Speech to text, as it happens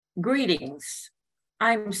Greetings.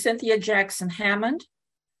 I'm Cynthia Jackson Hammond,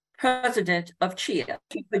 President of CHEA. Thank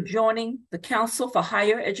you for joining the Council for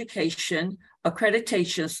Higher Education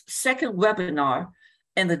Accreditation's second webinar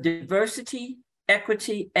in the Diversity,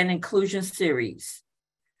 Equity, and Inclusion series.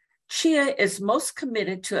 CHEA is most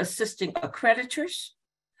committed to assisting accreditors,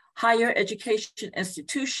 higher education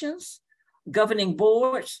institutions, governing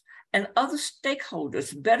boards, and other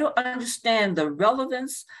stakeholders better understand the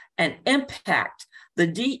relevance and impact the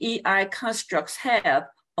DEI constructs have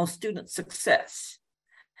on student success.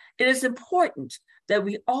 It is important that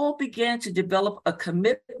we all begin to develop a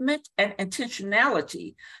commitment and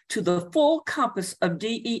intentionality to the full compass of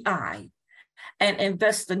DEI and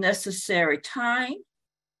invest the necessary time,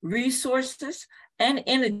 resources, and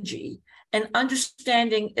energy in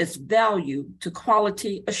understanding its value to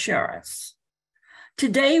quality assurance.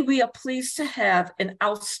 Today, we are pleased to have an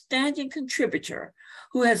outstanding contributor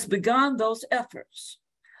who has begun those efforts.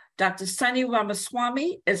 Dr. Sunny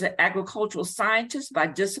Ramaswamy is an agricultural scientist by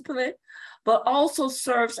discipline, but also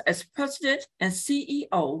serves as president and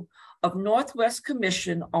CEO of Northwest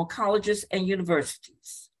Commission on Colleges and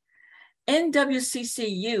Universities.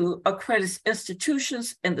 NWCCU accredits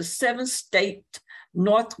institutions in the 7-state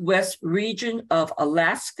Northwest region of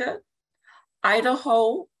Alaska,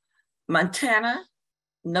 Idaho, Montana,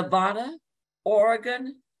 Nevada,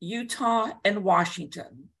 Oregon, Utah, and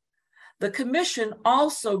Washington. The Commission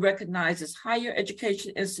also recognizes higher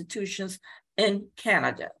education institutions in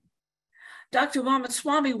Canada. Dr.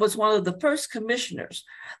 Ramaswamy was one of the first commissioners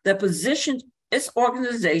that positioned its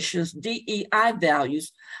organization's DEI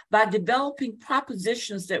values by developing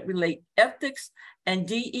propositions that relate ethics and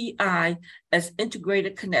DEI as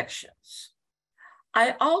integrated connections.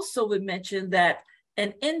 I also would mention that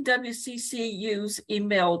in NWCCU's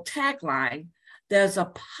email tagline, there's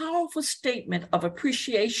a powerful statement of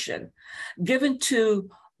appreciation given to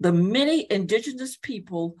the many Indigenous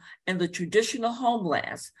people in the traditional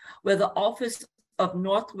homelands where the Office of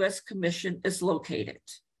Northwest Commission is located.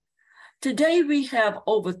 Today, we have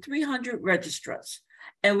over 300 registrants,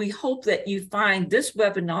 and we hope that you find this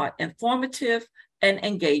webinar informative and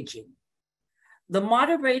engaging. The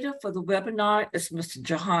moderator for the webinar is Mr.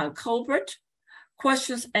 Jahan Colbert.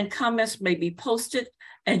 Questions and comments may be posted,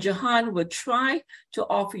 and Jahan will try to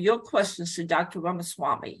offer your questions to Dr.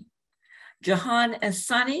 Ramaswamy. Jahan and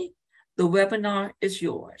Sunny, the webinar is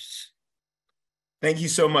yours. Thank you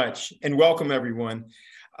so much, and welcome everyone.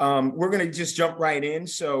 We're going to just jump right in.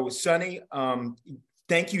 So Sunny,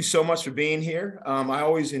 thank you so much for being here. I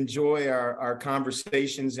always enjoy our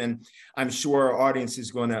conversations, and I'm sure our audience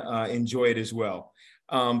is going to enjoy it as well.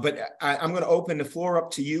 But I'm going to open the floor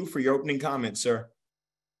up to you for your opening comments, sir.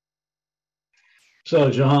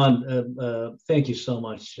 So, Jahan, thank you so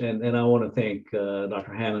much. And I want to thank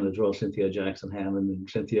Dr. Hammond as well, Cynthia Jackson Hammond. And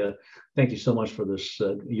Cynthia, thank you so much for this,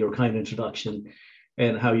 your kind introduction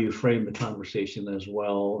and how you framed the conversation as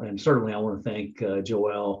well. And certainly I want to thank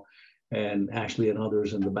Joelle and Ashley and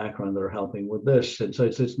others in the background that are helping with this. And so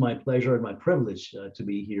it's my pleasure and my privilege to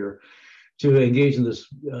be here to engage in this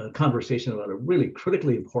conversation about a really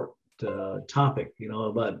critically important topic,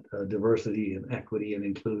 about diversity and equity and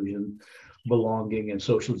inclusion, belonging and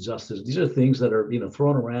social justice. These are things that are,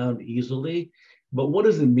 thrown around easily, but what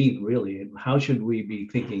does it mean really? And how should we be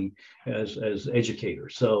thinking as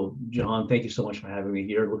educators? So John, thank you so much for having me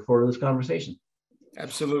here. Look forward to this conversation.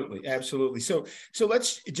 Absolutely. Absolutely. So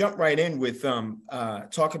let's jump right in with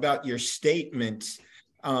talk about your statement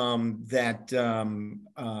that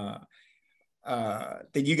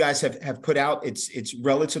you guys have put out. It's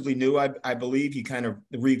relatively new, I believe. You kind of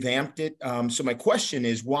revamped it. So my question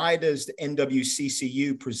is, why does the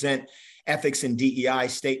NWCCU present ethics and DEI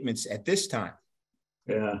statements at this time?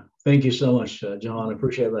 Yeah, thank you so much, John. I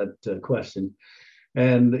appreciate that question.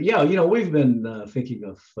 And yeah, we've been thinking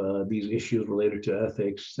of these issues related to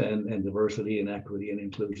ethics and diversity and equity and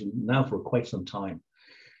inclusion now for quite some time.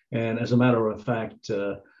 And as a matter of fact,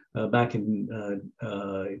 back in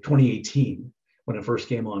 2018, when I first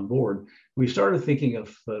came on board, we started thinking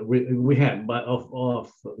of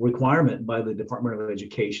requirement by the Department of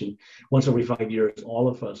Education. Once every 5 years, all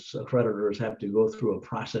of us accreditors have to go through a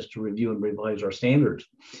process to review and revise our standards.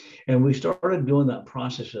 And we started doing that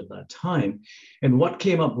process at that time. And what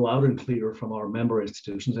came up loud and clear from our member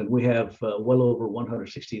institutions, and we have well over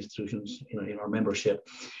 160 institutions in our membership,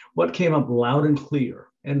 what came up loud and clear,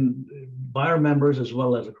 and by our members as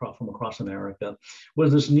well as from across America,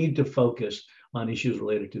 was this need to focus on issues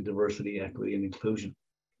related to diversity, equity, and inclusion.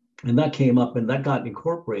 And that came up and that got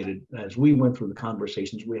incorporated as we went through the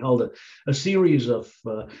conversations. We held a series of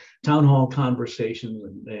town hall conversations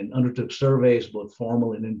and undertook surveys, both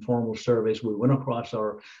formal and informal surveys. We went across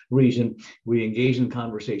our region. We engaged in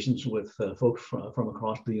conversations with folks from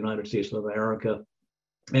across the United States of America,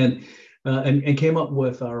 and came up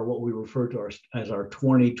with our what we refer to as our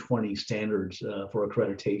 2020 standards for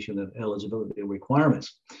accreditation and eligibility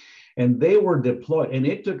requirements. And they were deployed, and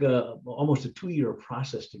it took almost a 2-year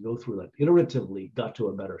process to go through that. Iteratively got to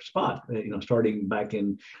a better spot, starting back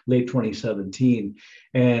in late 2017.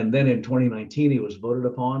 And then in 2019, it was voted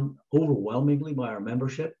upon overwhelmingly by our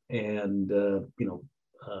membership. And,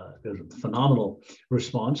 there's a phenomenal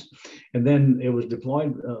response. And then it was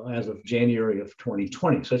deployed as of January of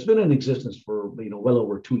 2020. So it's been in existence for, well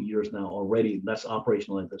over 2 years now already. That's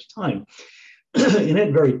operational at this time. And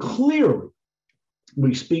it very clearly,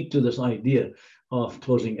 we speak to this idea of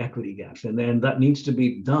closing equity gaps, and then that needs to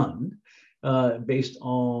be done based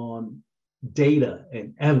on data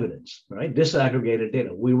and evidence, right? Disaggregated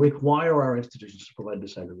data. We require our institutions to provide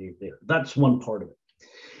disaggregated data. That's one part of it.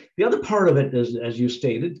 The other part of it is, as you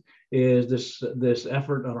stated, is this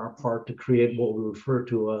effort on our part to create what we refer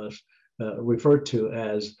to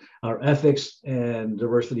as our ethics and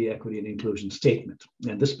diversity, equity, and inclusion statement.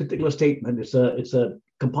 And this particular statement it's a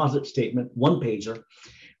composite statement, one pager,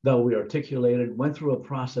 that we articulated, went through a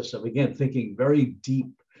process of, again, thinking very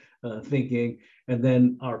deep thinking, and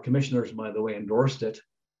then our commissioners, by the way, endorsed it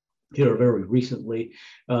here very recently,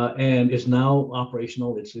 and is now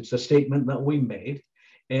operational. It's a statement that we made,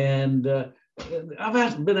 and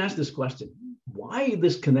I've been asked this question: why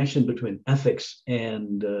this connection between ethics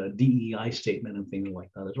and DEI statement and things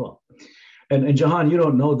like that as well? And Jahan, you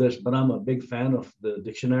don't know this, but I'm a big fan of the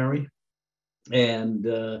dictionary. And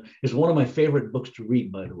it's one of my favorite books to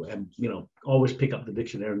read, by the way. I'm, always pick up the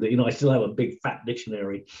dictionary. I still have a big fat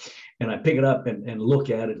dictionary, and I pick it up and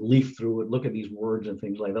look at it, leaf through it, look at these words and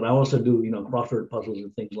things like that. I also do, crossword puzzles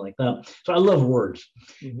and things like that. So I love words.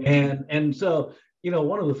 Mm-hmm. And so,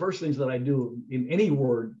 one of the first things that I do in any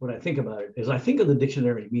word when I think about it is I think of the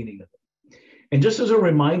dictionary meaning of it. And just as a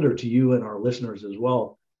reminder to you and our listeners as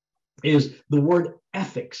well, is the word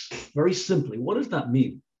ethics. Very simply, what does that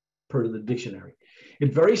mean? Per the dictionary,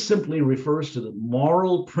 it very simply refers to the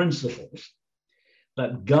moral principles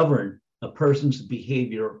that govern a person's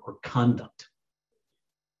behavior or conduct.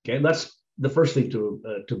 Okay, that's the first thing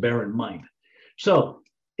to bear in mind. So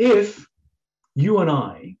if you and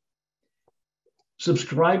I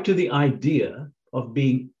subscribe to the idea of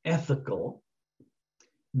being ethical,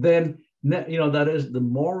 then that is the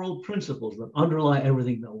moral principles that underlie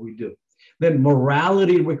everything that we do. Then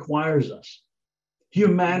morality requires us.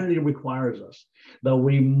 Humanity requires us that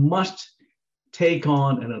we must take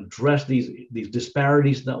on and address these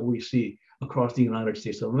disparities that we see across the United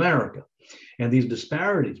States of America. And these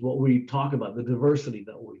disparities, what we talk about, the diversity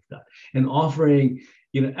that we've got, and offering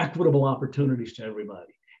equitable opportunities to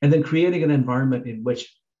everybody, and then creating an environment in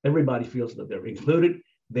which everybody feels that they're included,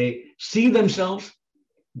 they see themselves,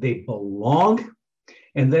 they belong,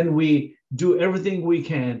 and then we do everything we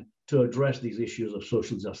can to address these issues of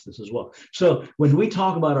social justice as well. So when we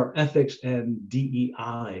talk about our ethics and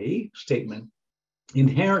DEI statement,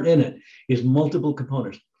 inherent in it is multiple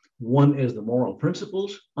components. One is the moral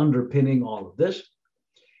principles underpinning all of this,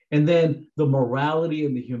 and then the morality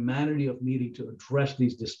and the humanity of needing to address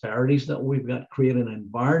these disparities that we've got, create an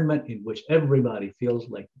environment in which everybody feels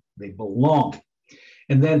like they belong.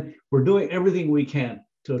 And then we're doing everything we can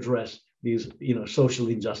to address these social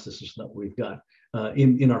injustices that we've got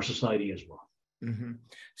in our society as well. Mm-hmm.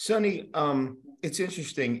 Sonny, it's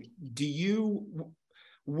interesting.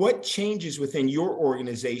 What changes within your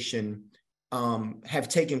organization have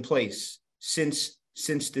taken place since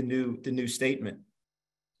the new statement?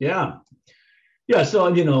 Yeah. So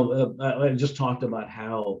I just talked about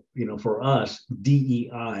how for us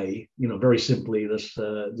DEI, very simply, this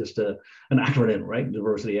just an acronym, right?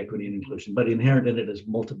 Diversity, equity, and inclusion. But inherent in it is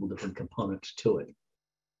multiple different components to it.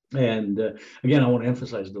 And again, I want to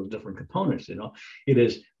emphasize those different components. It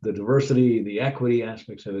is the diversity, the equity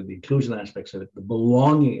aspects of it, the inclusion aspects of it, the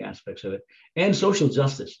belonging aspects of it, and social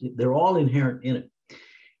justice. They're all inherent in it.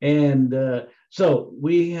 And so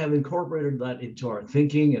we have incorporated that into our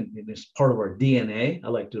thinking, and it's part of our DNA. I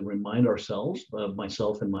like to remind ourselves,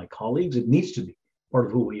 myself and my colleagues, it needs to be part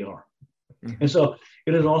of who we are. Mm-hmm. And so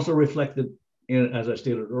it is also reflected in, as I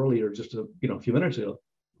stated earlier, just a few minutes ago,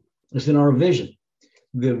 it's in our vision.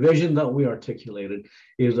 The vision that we articulated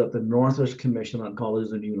is that the Northwest Commission on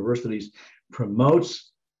Colleges and Universities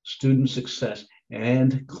promotes student success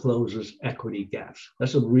and closes equity gaps.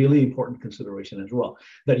 That's a really important consideration as well,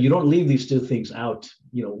 that you don't leave these two things out,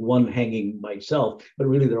 one hanging by itself, but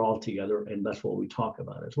really they're all together, and that's what we talk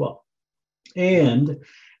about as well. And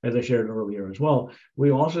as I shared earlier as well,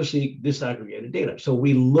 we also seek disaggregated data. So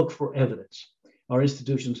we look for evidence. Our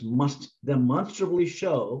institutions must demonstrably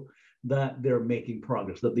show that they're making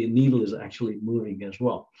progress, that the needle is actually moving as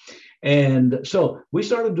well. And so we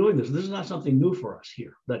started doing this. This is not something new for us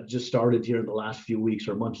here, that just started here in the last few weeks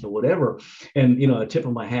or months or whatever. And, a tip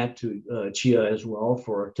of my hat to Chia as well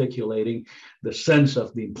for articulating the sense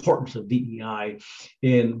of the importance of DEI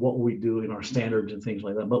in what we do in our standards and things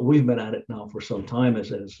like that. But we've been at it now for some time,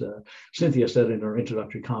 as Cynthia said in her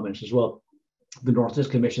introductory comments as well. The Northeast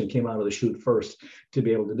Commission came out of the chute first to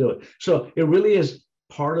be able to do it. So it really is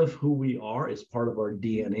part of who we are. It's part of our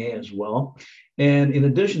DNA as well. And in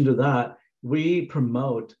addition to that, we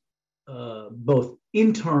promote both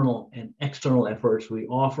internal and external efforts. We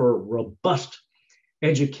offer robust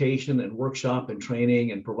education and workshop and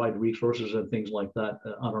training and provide resources and things like that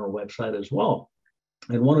on our website as well.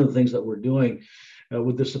 And one of the things that we're doing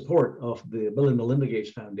with the support of the Bill and Melinda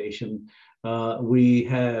Gates Foundation, we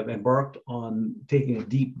have embarked on taking a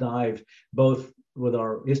deep dive, both with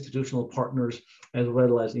our institutional partners as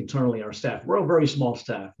well as internally our staff. We're a very small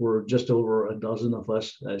staff. We're just over a dozen of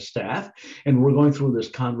us as staff, and we're going through this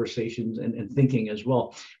conversations and thinking as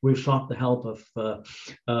well. We've sought the help of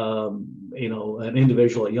an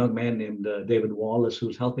individual, a young man named David Wallace,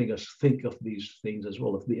 who's helping us think of these things as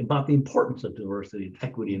well, about the importance of diversity,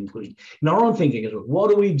 equity, and inclusion. In our own thinking as well, what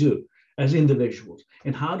do we do as individuals,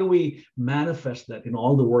 and how do we manifest that in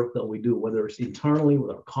all the work that we do, whether it's internally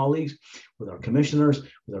with our colleagues, with our commissioners,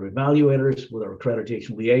 with our evaluators, with our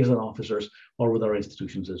accreditation liaison officers, or with our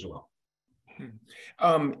institutions as well.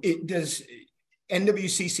 Does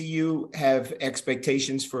NWCCU have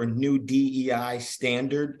expectations for a new DEI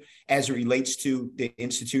standard as it relates to the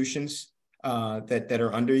institutions that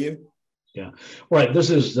are under you? Yeah, right. This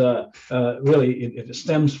is really, it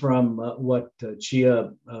stems from what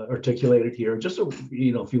Chia articulated here just a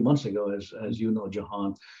few months ago, as you know,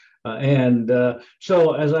 Jahan.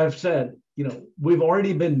 So as I've said, we've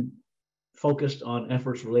already been focused on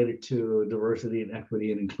efforts related to diversity and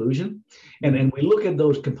equity and inclusion. And we look at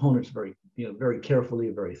those components very carefully,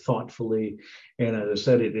 very thoughtfully. And as I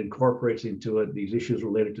said, it incorporates into it these issues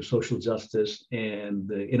related to social justice and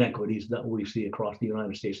the inequities that we see across the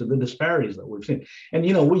United States and the disparities that we've seen. And,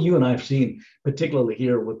 you and I have seen, particularly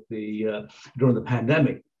here with during the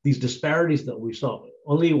pandemic, these disparities that we saw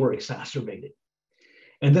only were exacerbated.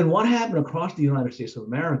 And then what happened across the United States of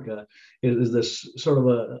America is this sort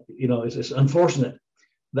of it's unfortunate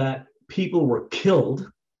that people were killed,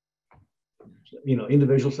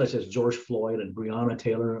 individuals such as George Floyd and Breonna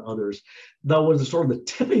Taylor and others. That was sort of the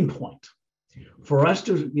tipping point for us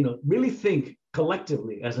to, really think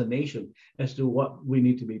collectively as a nation as to what we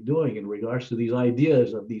need to be doing in regards to these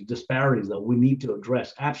ideas of these disparities that we need to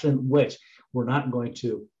address, absent which we're not going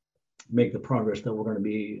to make the progress that we're going to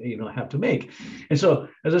be, have to make. And so,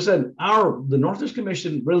 as I said, the Northeast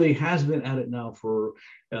Commission really has been at it now for,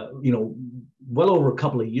 well over a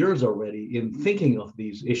couple of years already in thinking of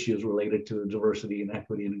these issues related to diversity and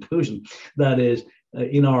equity and inclusion. That is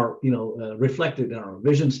in our, reflected in our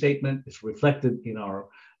vision statement. It's reflected in our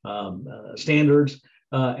standards.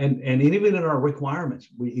 And even in our requirements,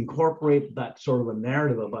 we incorporate that sort of a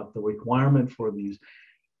narrative about the requirement for these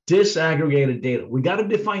disaggregated data. We got to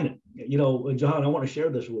define it. John, I want to share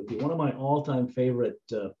this with you. One of my all-time favorite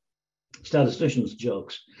statisticians'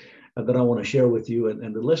 jokes that I want to share with you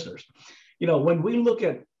and the listeners. When we look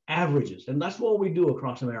at averages, and that's what we do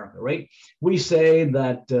across America, right? We say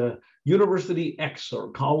that University X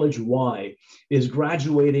or College Y is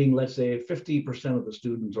graduating, let's say 50% of the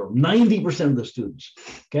students or 90% of the students.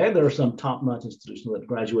 Okay, there are some top-notch institutions that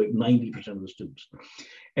graduate 90% of the students.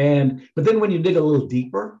 But then when you dig a little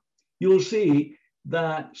deeper, you'll see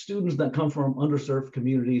that students that come from underserved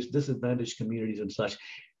communities, disadvantaged communities and such,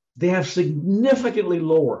 they have significantly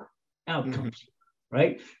lower outcomes,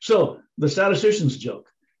 right? So the statistician's joke,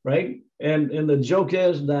 right? And the joke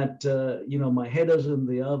is that, my head is in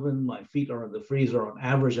the oven, my feet are in the freezer, on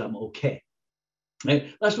average, I'm okay.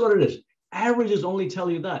 Right? That's what it is. Averages only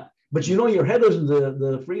tell you that. But your head is in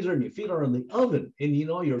the freezer and your feet are in the oven, and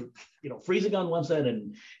you're freezing on one side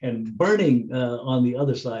and burning on the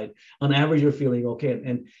other side. On average, you're feeling okay,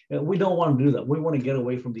 and we don't want to do that. We want to get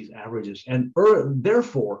away from these averages, and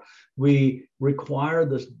therefore we require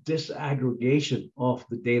this disaggregation of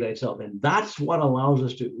the data itself, and that's what allows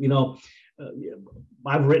us to.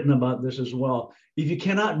 I've written about this as well. If you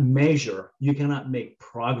cannot measure, you cannot make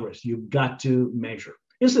progress. You've got to measure.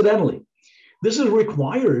 Incidentally, This is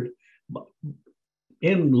required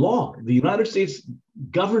in law. The United States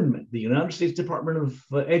government, the United States Department of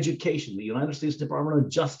Education, the United States Department of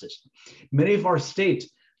Justice, many of our state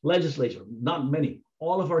legislatures, not many,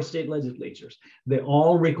 all of our state legislatures, they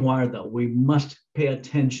all require that we must pay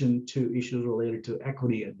attention to issues related to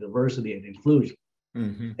equity and diversity and inclusion.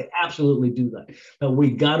 Mm-hmm. They absolutely do that. That we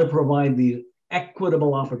got to provide the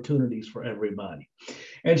equitable opportunities for everybody.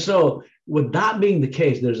 And so with that being the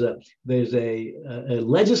case, there's a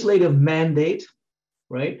legislative mandate,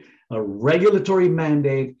 right? A regulatory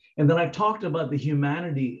mandate. And then I talked about the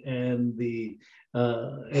humanity and the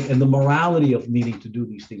morality of needing to do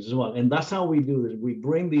these things as well. And that's how we do this. We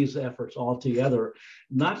bring these efforts all together,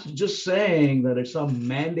 not just saying that it's some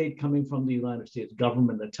mandate coming from the United States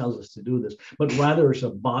government that tells us to do this, but rather it's a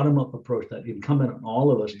bottom-up approach that incumbent on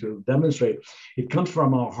all of us to demonstrate. It comes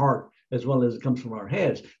from our heart as well as it comes from our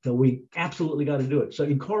heads, that we absolutely got to do it. So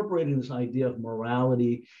incorporating this idea of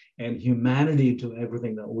morality and humanity to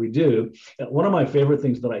everything that we do. One of my favorite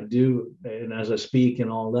things that I do, and as I speak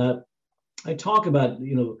and all that, I talk about,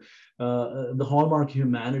 the hallmark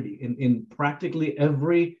humanity in practically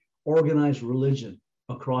every organized religion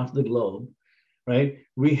across the globe, right?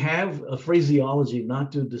 We have a phraseology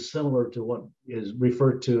not too dissimilar to what is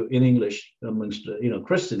referred to in English amongst,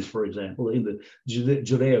 Christians, for example, in the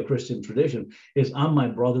Judeo-Christian tradition, is I'm my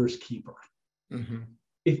brother's keeper. Mm-hmm.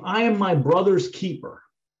 If I am my brother's keeper,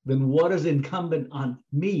 then what is incumbent on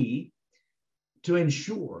me to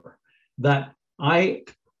ensure that I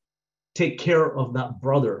take care of that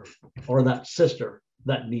brother or that sister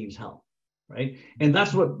that needs help, right? And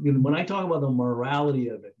that's what, when I talk about the morality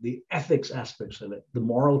of it, the ethics aspects of it, the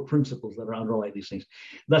moral principles that are underlying these things,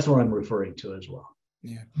 that's what I'm referring to as well.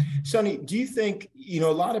 Yeah. Sonny, do you think, a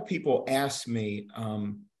lot of people ask me,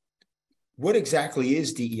 what exactly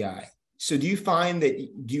is DEI? So do you find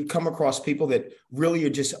do you come across people that really are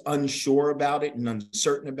just unsure about it and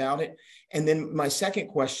uncertain about it? And then my second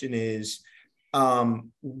question is,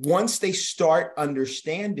 once they start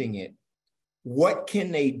understanding it, what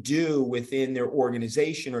can they do within their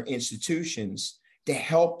organization or institutions to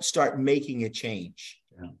help start making a change?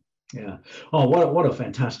 Yeah. Oh, what a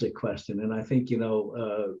fantastic question. And I think,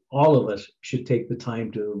 all of us should take the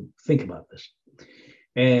time to think about this.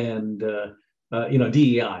 And,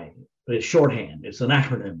 DEI is shorthand. It's an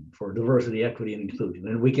acronym for diversity, equity, and inclusion.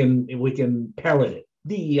 And we can parrot it.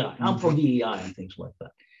 DEI, I'm for DEI and things like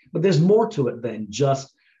that. But there's more to it than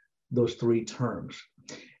just those three terms.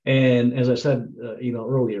 And as I said,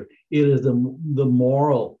 earlier, it is the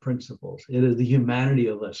moral principles. It is the humanity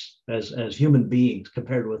of us as human beings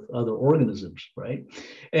compared with other organisms, right?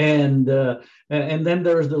 And then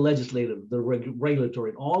there's the legislative, the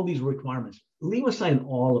regulatory, all these requirements. Leave aside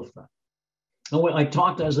all of that. And I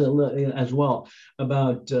talked as well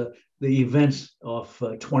about the events of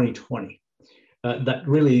 2020. That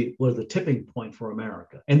really was the tipping point for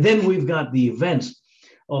America. And then we've got the events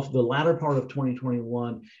of the latter part of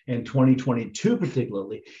 2021 and 2022,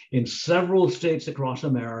 particularly in several states across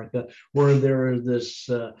America, where there is this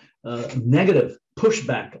negative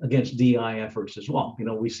pushback against DEI efforts as well.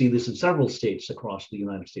 We see this in several states across the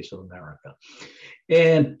United States of America.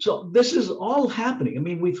 And so this is all happening. I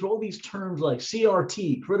mean, we throw these terms like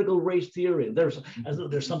CRT, critical race theory, as though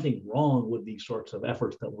there's something wrong with these sorts of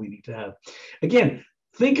efforts that we need to have. Again,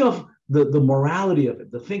 think of the morality of it,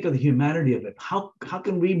 think of the humanity of it. How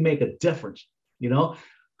can we make a difference?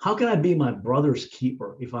 How can I be my brother's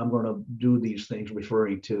keeper if I'm going to do these things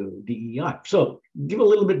referring to DEI? So give a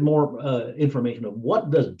little bit more information of what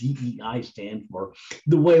does DEI stand for,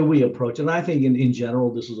 the way we approach it. And I think in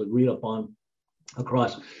general, this is agreed upon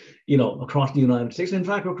across the United States, in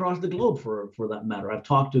fact, across the globe for that matter. I've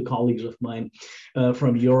talked to colleagues of mine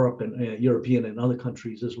from Europe and European and other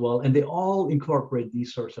countries as well, and they all incorporate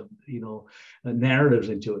these sorts of, narratives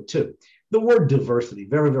into it too. The word diversity,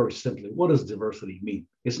 very, very simply, what does diversity mean?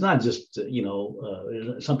 It's not just,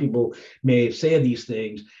 some people may say these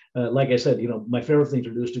things. Like I said, my favorite thing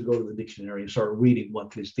to do is to go to the dictionary and start reading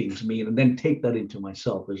what these things mean and then take that into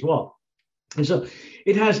myself as well. And so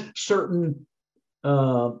it has certain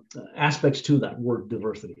aspects to that word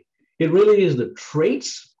diversity. It really is the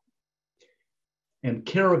traits and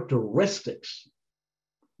characteristics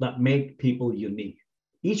that make people unique.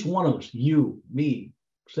 Each one of us, you, me,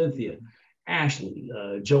 Cynthia, Ashley,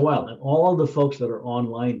 Joelle, and all the folks that are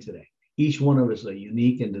online today, each one of us is a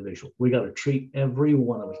unique individual. We got to treat every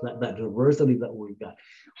one of us, that diversity that we've got,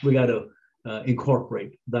 we got to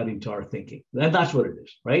incorporate that into our thinking. And that's what it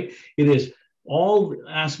is, right? It is all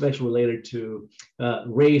aspects related to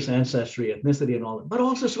race, ancestry, ethnicity, and all that, but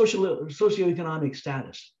also socioeconomic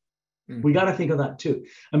status, We got to think of that too.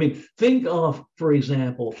 I mean, think of, for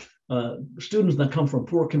example, students that come from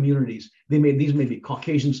poor communities. These may be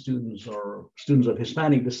Caucasian students or students of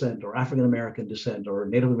Hispanic descent or African American descent or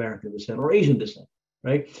Native American descent or Asian descent,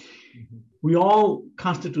 right? We all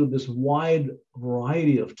constitute this wide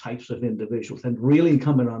variety of types of individuals, and really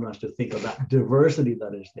incumbent on us to think of that diversity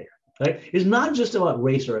that is there. Right? It's not just about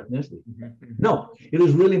race or ethnicity. No, it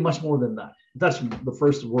is really much more than that. That's the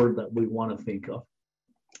first word that we want to think of.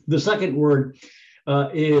 The second word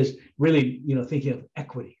is really, thinking of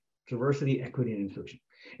equity, diversity, equity, and inclusion.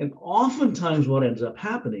 And oftentimes what ends up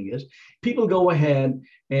happening is people go ahead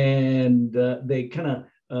and they kind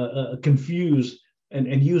of confuse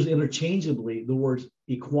and use interchangeably the words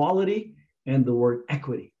equality and the word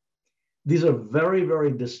equity. These are very,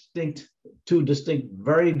 very distinct,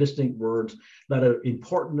 very distinct words that are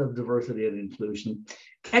important of diversity and inclusion.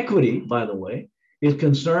 Equity, by the way, is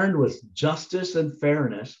concerned with justice and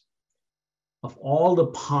fairness of all the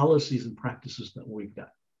policies and practices that we've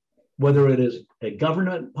got, whether it is a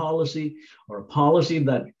government policy or a policy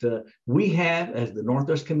that we have as the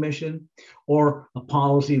Northwest Commission, or a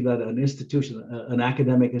policy that an institution, an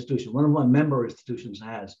academic institution, one of my member institutions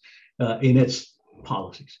has in its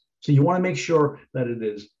policies. So you want to make sure that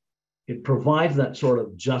it provides that sort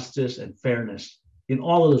of justice and fairness in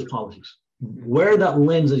all of those policies. Wear that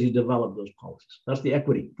lens as you develop those policies. That's the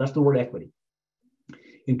equity. That's the word equity.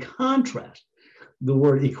 In contrast, the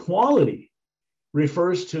word equality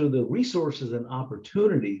refers to the resources and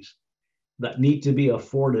opportunities that need to be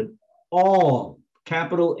afforded all,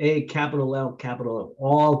 capital A, capital L, capital L,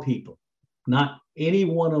 all people. Not any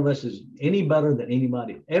one of us is any better than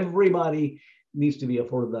anybody. Everybody needs to be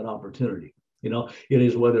afforded that opportunity. It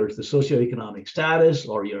is whether it's the socioeconomic status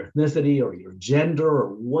or your ethnicity or your gender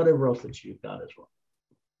or whatever else that you've got as well.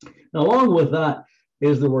 Now, along with that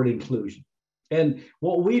is the word inclusion. And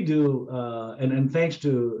what we do, and thanks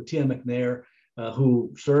to Tia McNair,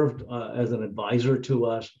 who served as an advisor to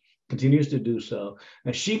us, continues to do so,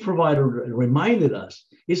 and she reminded us,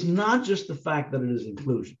 it's not just the fact that it is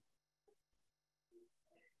inclusion,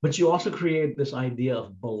 but you also create this idea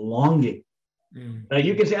of belonging.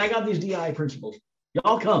 You can say, I got these DI principles.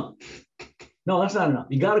 Y'all come. No, that's not enough.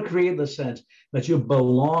 You got to create the sense that you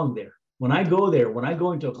belong there. When I go there, when I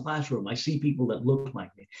go into a classroom, I see people that look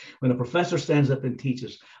like me. When a professor stands up and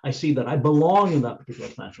teaches, I see that I belong in that particular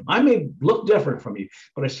classroom. I may look different from you,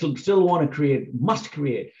 but I still want to must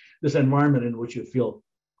create this environment in which you feel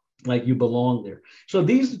like you belong there. So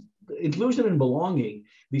these inclusion and belonging,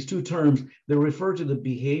 these two terms, they refer to the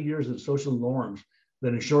behaviors and social norms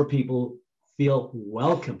that ensure people feel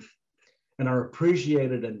welcome and are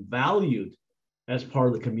appreciated and valued as part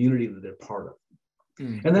of the community that they're part of.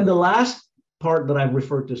 And then the last part that I've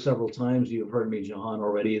referred to several times, you've heard me, Jahan,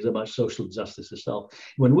 already, is about social justice itself.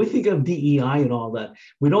 When we think of DEI and all that,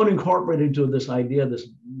 we don't incorporate into this idea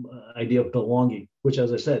of belonging, which,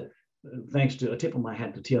 as I said, thanks to a tip of my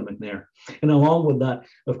hat to Tia McNair. And along with that,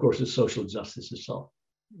 of course, is social justice itself.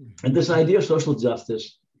 And this idea of social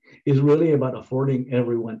justice is really about affording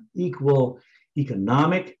everyone equal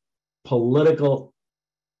economic, political,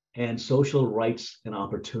 and social rights and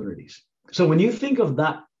opportunities. So when you think of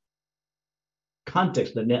that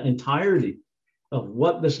context, the entirety of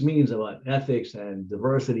what this means about ethics and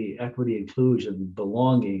diversity, equity, inclusion,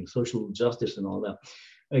 belonging, social justice, and all that,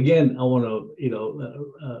 again, I want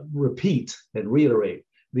to repeat and reiterate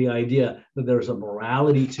the idea that there's a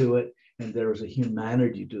morality to it and there's a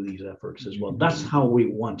humanity to these efforts as well. That's how we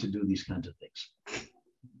want to do these kinds of things.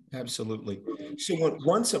 Absolutely. So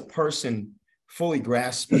once a person fully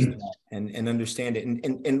grasps that and understand it,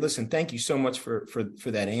 and listen, thank you so much for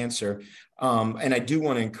that answer. And I do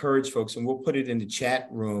want to encourage folks, and we'll put it in the chat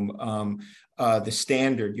room, the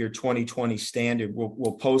standard, your 2020 standard,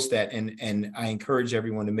 we'll post that, and I encourage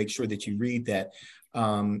everyone to make sure that you read that.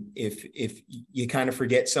 If you kind of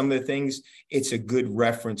forget some of the things, it's a good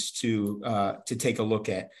reference to take a look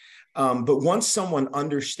at. But once someone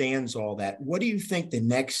understands all that, what do you think the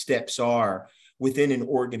next steps are within an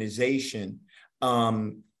organization?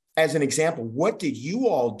 As an example, what did you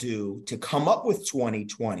all do to come up with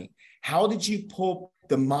 2020? How did you pull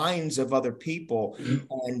the minds of other people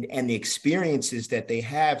and the experiences that they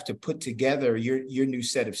have to put together your new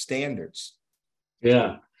set of standards?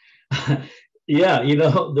 Yeah. Yeah,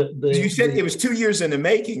 you said it was 2 years in the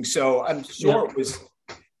making, so I'm sure it was,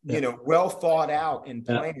 well thought out and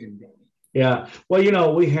planned. Yeah.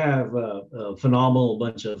 Well, we have a phenomenal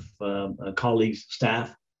bunch of colleagues,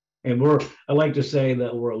 staff, and I like to say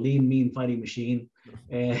that we're a lean, mean fighting machine,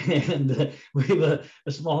 and we have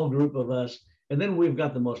a small group of us, and then we've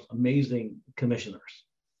got the most amazing commissioners.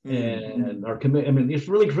 And our I mean, it's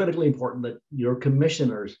really critically important that your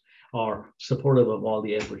commissioners are supportive of all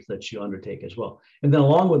the efforts that you undertake as well. And then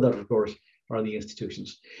along with that, of course, are the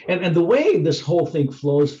institutions. And the way this whole thing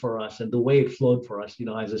flows for us, and the way it flowed for us, you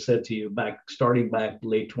know, as I said to you, starting back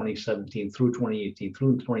late 2017 through 2018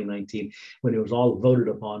 through 2019, when it was all voted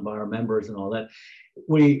upon by our members and all that,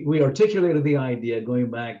 we articulated the idea going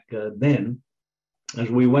back then, as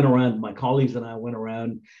we went around, my colleagues and I went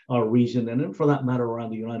around our region, and for that matter,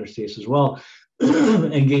 around the United States as well,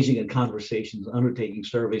 engaging in conversations, undertaking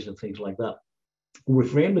surveys and things like that. We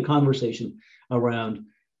framed the conversation around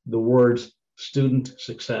the words student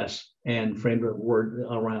success and framed a word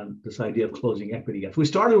around this idea of closing equity gaps. We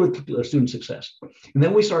started with student success, and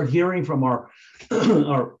then we started hearing from our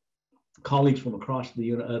colleagues from across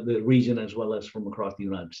the region as well as from across the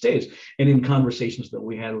United States, and in conversations that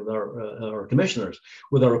we had with our commissioners,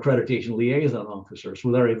 with our accreditation liaison officers,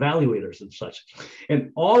 with our evaluators and such.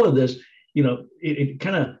 And all of this, you know, it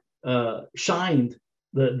kind of shined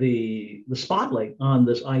the spotlight on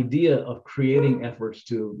this idea of creating efforts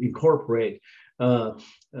to incorporate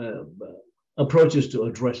approaches to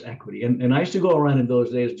address equity. And I used to go around in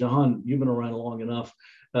those days. Jahan, you've been around long enough.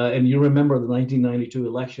 And you remember the 1992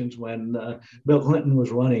 elections when Bill Clinton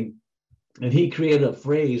was running, and he created a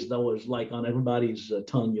phrase that was like on everybody's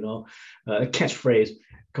tongue, you know, a catchphrase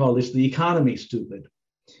called "It's the economy, stupid."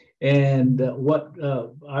 And what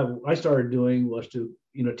I started doing was to,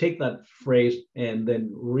 you know, take that phrase and then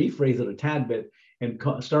rephrase it a tad bit and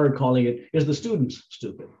started calling it "Is the students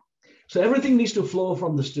stupid?" So everything needs to flow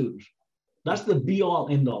from the students. That's the be all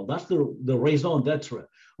end all. That's the raison d'etre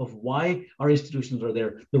of why our institutions are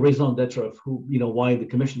there, the raison d'etre of who, you know, why the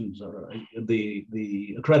commissions are,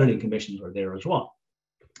 the accrediting commissions are there as well.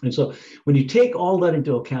 And so when you take all that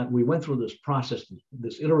into account, we went through this process,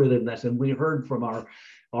 this iterativeness, and we heard from our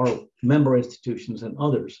member institutions and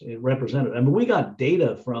others represented. I mean, we got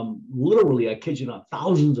data from literally, I kid you not,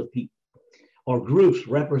 thousands of people, or groups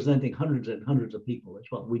representing hundreds and hundreds of people as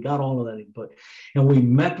well. We got all of that input. And we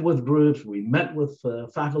met with groups, we met with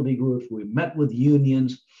faculty groups, we met with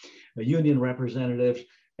unions, union representatives,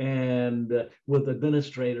 and with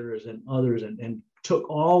administrators and others, and took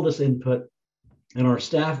all this input. And our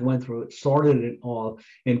staff went through it, sorted it all,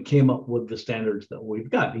 and came up with the standards that we've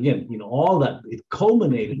got. Again, you know, all that, it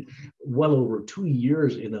culminated well over 2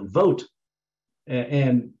 years in a vote,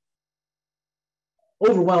 and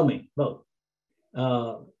overwhelming vote.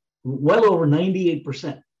 Well over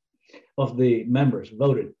 98% of the members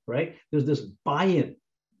voted, right? There's this buy-in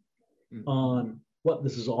on what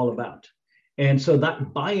this is all about. And so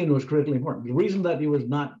that buy-in was critically important. The reason that it was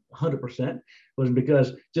not 100% was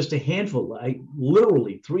because just a handful,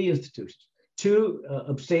 literally 3 institutions, 2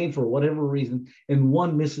 abstained for whatever reason, and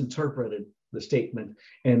 1 misinterpreted the statement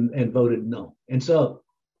and voted no. And so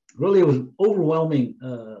really it was overwhelming,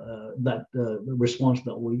 that response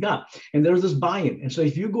that we got. And there's this buy-in. And so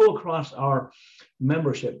if you go across our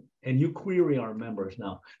membership and you query our members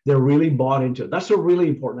now, they're really bought into it. That's a really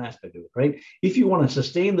important aspect of it, right? If you want to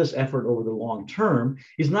sustain this effort over the long term,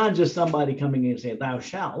 it's not just somebody coming in and saying, thou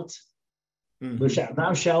shalt.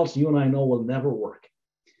 Thou shalt, you and I know, will never work.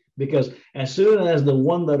 Because as soon as the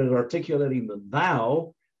one that is articulating the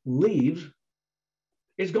thou leaves,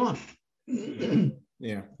 it's gone.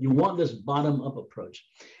 Yeah. You want this bottom-up approach,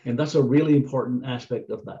 and that's a really important aspect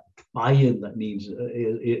of that buy-in that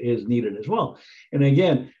is needed as well. And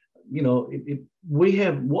again, you know, we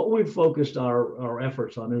have what we've focused our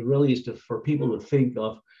efforts on is really for people to think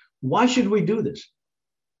of, why should we do this?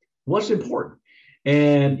 What's important?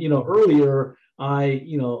 And you know, earlier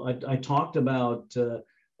I talked about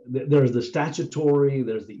there's the statutory,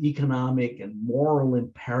 there's the economic and moral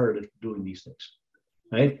imperative to doing these things.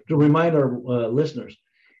 Right? To remind our listeners,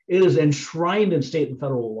 it is enshrined in state and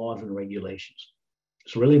federal laws and regulations.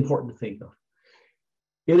 It's really important to think of.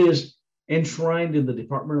 It is enshrined in the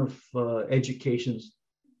Department of Education's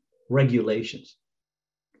regulations.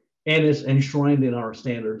 And it's enshrined in our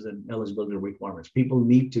standards and eligibility requirements. People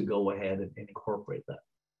need to go ahead and incorporate that.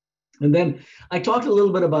 And then I talked a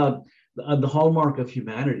little bit about the hallmark of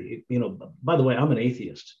humanity. You know, by the way, I'm an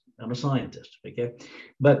atheist. I'm a scientist, okay?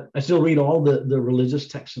 But I still read all the religious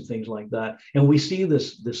texts and things like that. And we see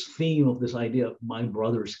this theme of this idea of my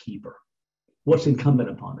brother's keeper. What's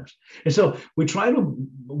incumbent upon us? And so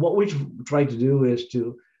what we try to do is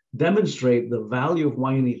to demonstrate the value of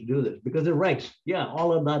why you need to do this, because the regs, yeah,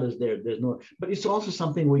 all of that is there. There's no, but it's also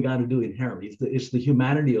something we got to do inherently. It's the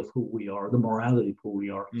humanity of who we are, the morality of who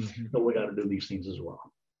we are, that we got to do these things as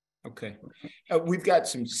well. Okay. We've got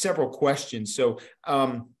several questions. So,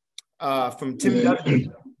 from Tim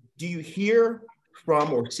Dudley, do you hear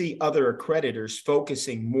from or see other accreditors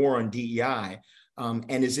focusing more on DEI?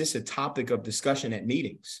 And is this a topic of discussion at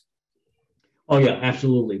meetings? Oh, yeah,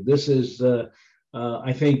 absolutely. This is,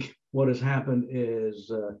 I think what has happened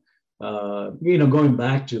is, going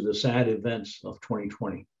back to the sad events of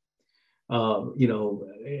 2020,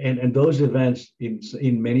 and those events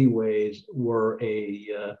in many ways were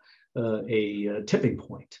a tipping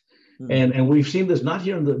point. And we've seen this not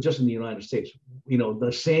here just in the United States.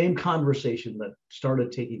 The same conversation that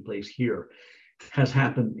started taking place here has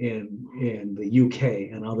happened in the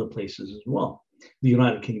UK and other places as well, the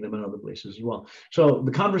United Kingdom and other places as well. So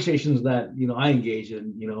the conversations that I engage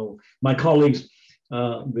in, my colleagues,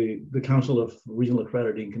 the Council of Regional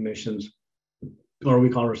Accrediting Commissions, or we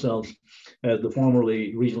call ourselves as the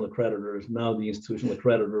formerly regional accreditors, now the institutional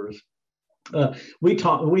accreditors.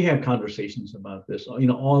 We have conversations about this.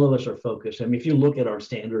 All of us are focused. I mean, if you look at our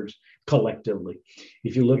standards collectively,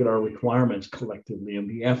 if you look at our requirements collectively and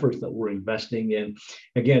the efforts that we're investing in,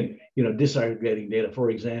 again, disaggregating data, for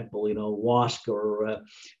example, WASC or,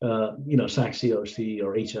 SAC-COC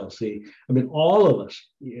or HLC. I mean, all of us,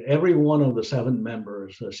 every one of the 7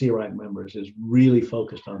 members, CRAC members, is really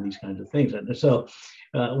focused on these kinds of things. And so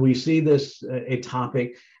we see this a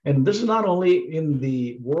topic, and this is not only in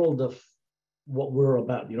the world of what we're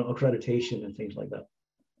about, accreditation and things like that.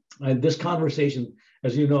 This conversation,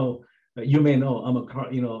 as you may know,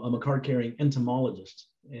 I'm a card-carrying entomologist,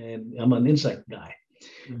 and I'm an insect guy.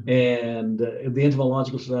 Mm-hmm. And the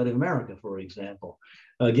Entomological Society of America, for example,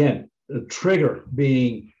 again, the trigger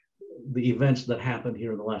being the events that happened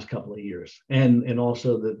here in the last couple of years, and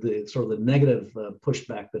also the sort of the negative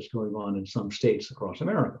pushback that's going on in some states across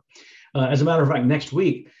America. As a matter of fact, next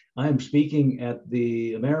week, I am speaking at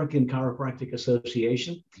the American Chiropractic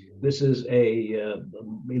Association. This is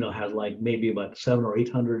has like maybe about 700 or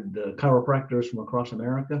 800 chiropractors from across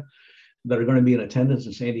America that are going to be in attendance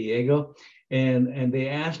in San Diego. And they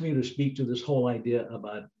asked me to speak to this whole idea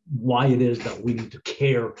about why it is that we need to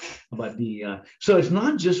care about DEI. So it's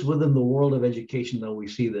not just within the world of education that we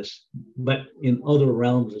see this, but in other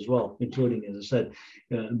realms as well, including, as I said,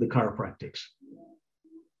 the chiropractics.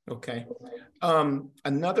 Okay.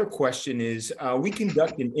 Another question is, we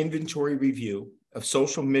conduct an inventory review of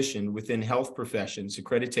social mission within health professions,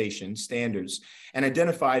 accreditation, standards, and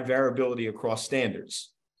identified variability across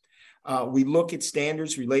standards. We look at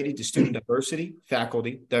standards related to student diversity,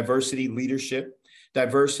 faculty, diversity, leadership,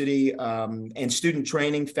 diversity, and student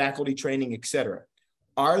training, faculty training, et cetera.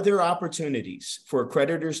 Are there opportunities for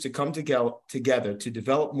accreditors to come together to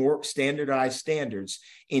develop more standardized standards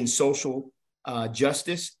in social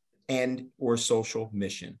justice and or social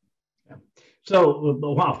mission? So,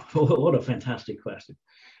 wow, what a fantastic question.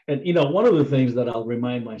 And, one of the things that I'll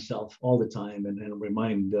remind myself all the time and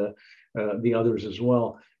remind the others as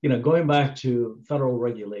well, going back to federal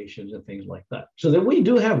regulations and things like that. So that we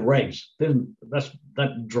do have regs, then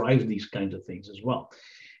that drives these kinds of things as well.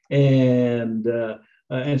 And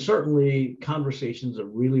certainly conversations are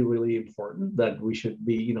really, really important, that we should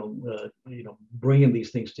be, bringing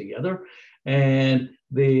these things together. And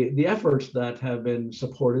the efforts that have been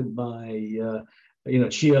supported by,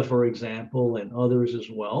 CHIA, for example, and others as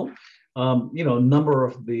well. A number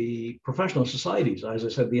of the professional societies, as I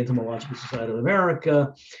said, the Entomological Society of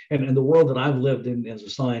America, and the world that I've lived in as a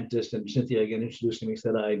scientist. And Cynthia again introduced me,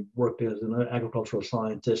 said I worked as an agricultural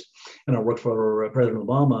scientist, and I worked for President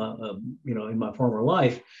Obama, in my former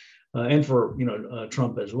life, and for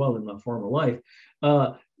Trump as well in my former life.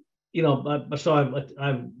 So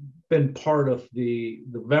I've been part of the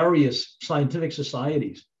various scientific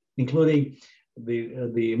societies, including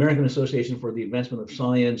the American Association for the Advancement of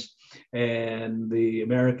Science and the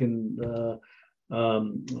American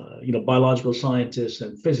biological scientists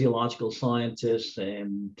and physiological scientists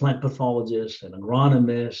and plant pathologists and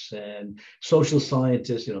agronomists and social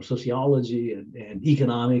scientists, sociology and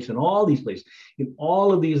economics and all these places. In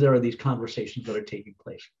all of these, there are these conversations that are taking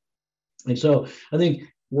place. And so I think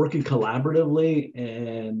working collaboratively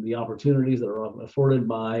and the opportunities that are afforded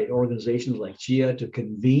by organizations like CHIA to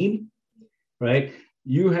convene, right?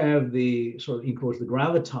 You have the sort of, of course, the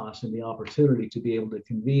gravitas and the opportunity to be able to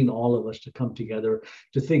convene all of us to come together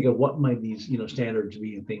to think of what might these, standards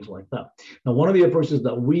be and things like that. Now, one of the approaches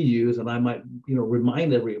that we use, and I might,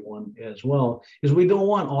 remind everyone as well, is we don't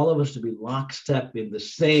want all of us to be lockstep in the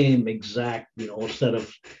same exact, set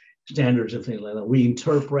of standards and things like that. We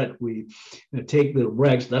interpret, we take the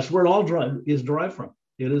regs. That's where it all is derived from.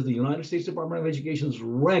 It is the United States Department of Education's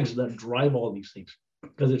regs that drive all these things,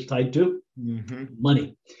 because it's tied to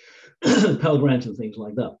money, Pell Grants and things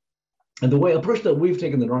like that. And the approach that we've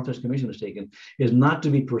taken, the Northwest Commission has taken, is not to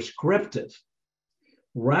be prescriptive.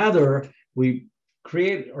 Rather, we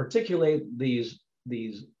articulate these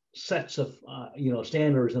sets of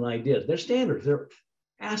standards and ideas. They're standards. They're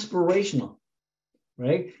aspirational,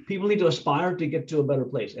 right? People need to aspire to get to a better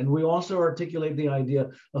place. And we also articulate the idea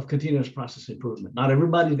of continuous process improvement. Not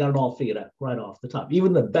everybody's got it all figured out right off the top.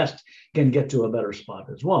 Even the best can get to a better spot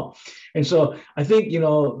as well. And so I think,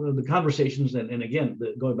 the conversations, and again,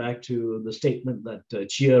 going back to the statement that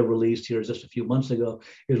Chia released here just a few months ago,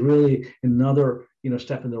 is really another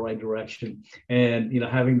step in the right direction. And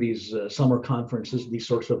having these summer conferences, these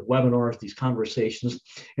sorts of webinars, these conversations,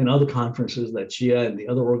 and other conferences that Chia and the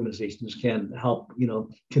other organizations can help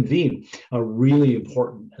convene are really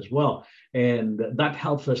important as well. And that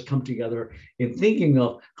helps us come together in thinking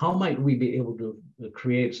of how might we be able to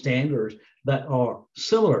create standards that are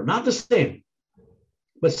similar, not the same,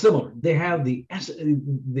 but similar. They have the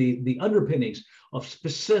underpinnings of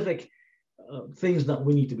specific things that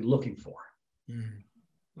we need to be looking for.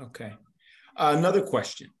 Okay. Another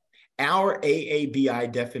question. Our AABI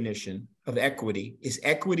definition of equity is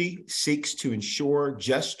equity seeks to ensure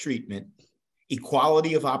just treatment,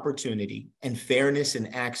 equality of opportunity, and fairness in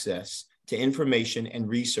access to information and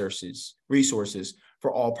resources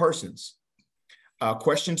for all persons.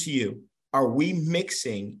 Question to you. Are we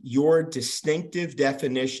mixing your distinctive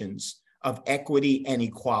definitions of equity and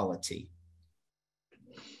equality?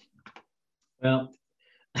 Well,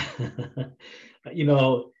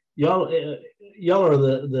 y'all are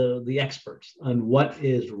the experts on what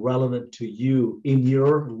is relevant to you in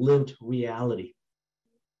your lived reality.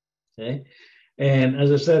 Okay. And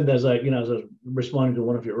as I said, as I was responding to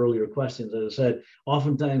one of your earlier questions, as I said,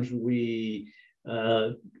 oftentimes we,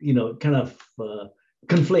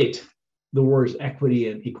 conflate the words equity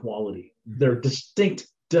and equality. There are distinct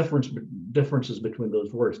differences between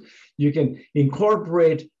those words. You can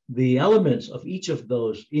incorporate the elements of each of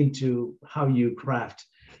those into how you craft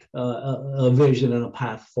a vision and a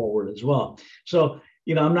path forward as well. So,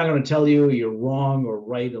 I'm not going to tell you you're wrong or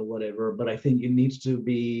right or whatever, but I think it needs to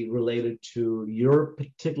be related to your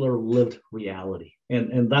particular lived reality.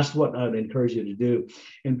 And that's what I would encourage you to do.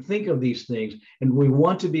 And think of these things. And we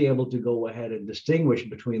want to be able to go ahead and distinguish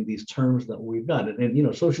between these terms that we've got.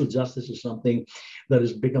 And social justice is something that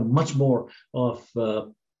has become much more of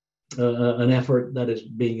an effort that is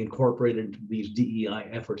being incorporated into these DEI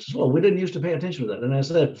efforts as well. We didn't used to pay attention to that. And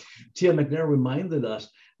as I said, Tia McNair reminded us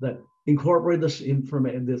that incorporate this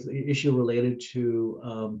information, this issue related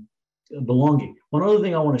to belonging. One other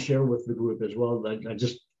thing I want to share with the group as well, that I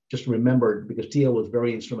just remembered, because Tia was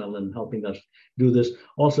very instrumental in helping us do this.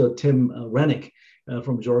 Also, Tim Rennick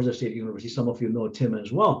from Georgia State University. Some of you know Tim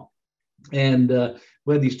as well. And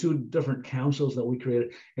we had these two different councils that we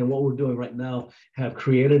created. And what we're doing right now have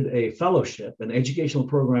created a fellowship, an educational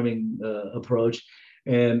programming approach.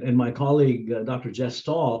 And my colleague, Dr. Jess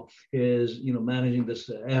Stahl, is managing this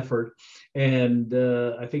effort. And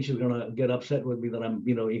I think she's going to get upset with me that I'm,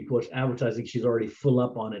 in quotes, advertising. She's already full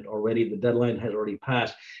up on it already. The deadline has already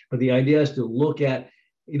passed. But the idea is to look at,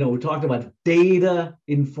 we talked about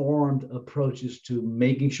data-informed approaches to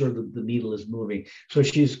making sure that the needle is moving. So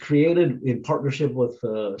she's created, in partnership with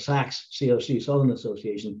SACS, COC, Southern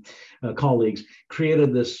Association colleagues,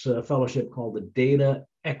 created this fellowship called the Data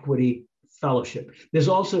Equity Fellowship. There's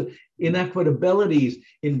also inequitabilities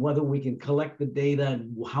in whether we can collect the data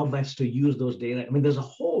and how best to use those data. I mean, there's a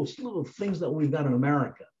whole slew of things that we've got in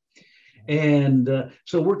America. And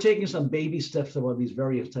so we're taking some baby steps about these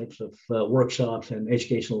various types of workshops and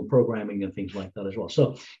educational programming and things like that as well.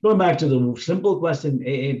 So going back to the simple question,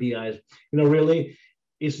 AABI is, really,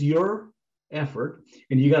 it's your effort,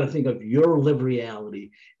 and you got to think of your lived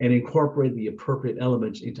reality and incorporate the appropriate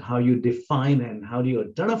elements into how you define and how do you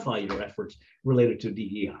identify your efforts related to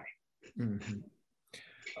DEI. Mm-hmm.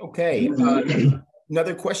 Okay.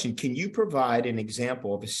 Another question. Can you provide an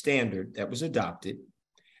example of a standard that was adopted?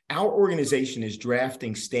 Our organization is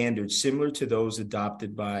drafting standards similar to those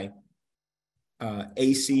adopted by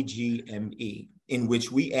ACGME, in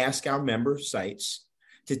which we ask our member sites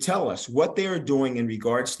to tell us what they are doing in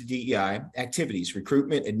regards to DEI activities,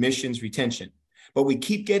 recruitment, admissions, retention. But we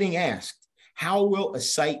keep getting asked, how will a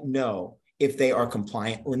site know if they are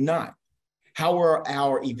compliant or not? How will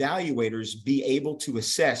our evaluators be able to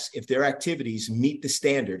assess if their activities meet the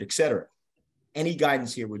standard, et cetera? Any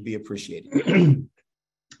guidance here would be appreciated.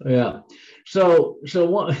 Yeah. So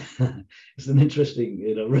what, it's an interesting,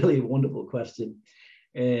 really wonderful question.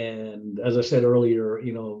 And as I said earlier,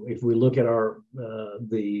 if we look at our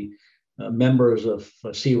the members of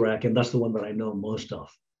CREC, and that's the one that I know most of.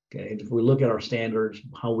 Okay, and if we look at our standards,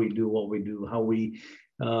 how we do what we do, how we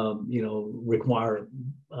require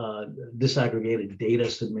disaggregated data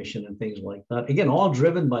submission and things like that. Again, all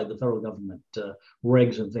driven by the federal government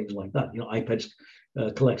regs and things like that. IPEDS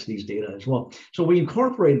collects these data as well. So we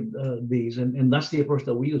incorporate these, and that's the approach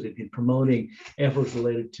that we use in promoting efforts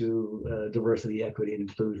related to diversity, equity, and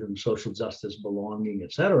inclusion, social justice, belonging,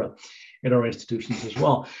 et cetera, in our institutions as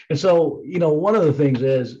well. And so, one of the things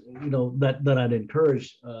is, that I'd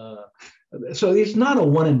encourage, so it's not a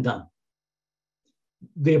one and done.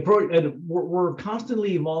 The approach, and we're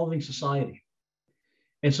constantly evolving society.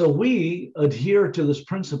 And so we adhere to this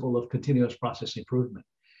principle of continuous process improvement.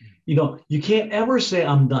 You can't ever say,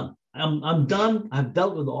 I'm done. I'm done. I've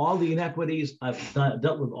dealt with all the inequities. I've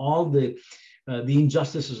dealt with all the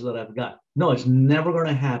injustices that I've got. No, it's never going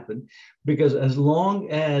to happen, because as long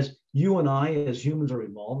as you and I as humans are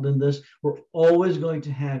involved in this, we're always going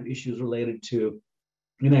to have issues related to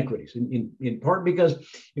inequities, in part because,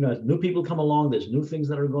 as new people come along, there's new things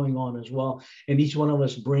that are going on as well. And each one of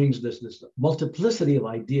us brings this multiplicity of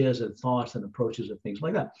ideas and thoughts and approaches and things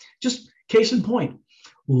like that. Just case in point,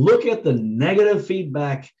 look at the negative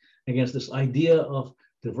feedback against this idea of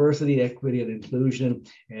diversity, equity, and inclusion.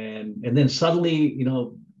 And then suddenly,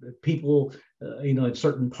 people, in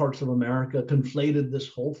certain parts of America conflated this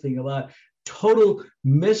whole thing about total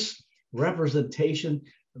misrepresentation,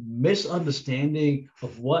 misunderstanding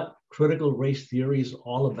of what critical race theory is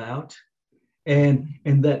all about, and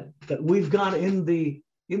that we've got in the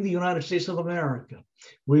United States of America,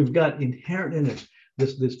 we've got inherent in it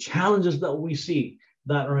this challenges that we see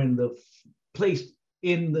that are in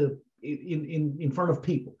front of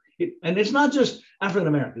people. And it's not just African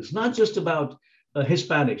Americans. It's not just about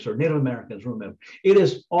Hispanics or Native Americans. Remember, it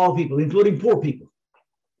is all people, including poor people,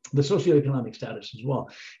 the socioeconomic status as well.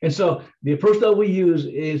 And so the approach that we use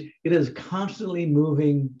is, it is constantly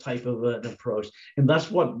moving type of an approach. And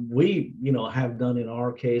that's what we, have done in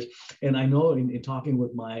our case. And I know in talking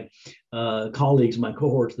with my colleagues, my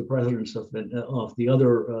cohorts, the presidents of the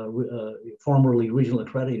other formerly regional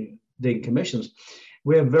accrediting commissions,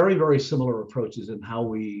 we have very, very similar approaches in how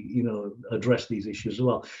we, address these issues as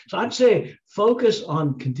well. So I'd say focus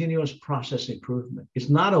on continuous process improvement. It's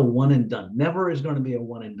not a one and done. Never is going to be a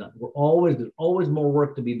one and done. There's always more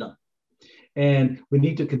work to be done. And we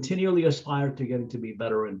need to continually aspire to getting to be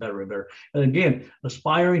better and better and better. And again,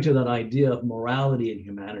 aspiring to that idea of morality and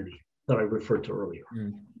humanity that I referred to earlier.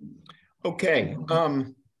 Okay.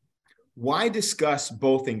 Why discuss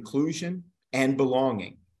both inclusion and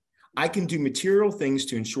belonging? I can do material things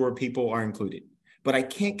to ensure people are included, but I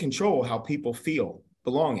can't control how people feel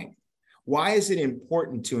belonging. Why is it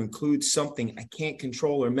important to include something I can't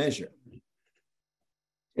control or measure?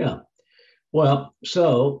 Yeah, well,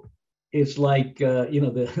 so it's like,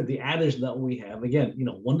 the adage that we have, again,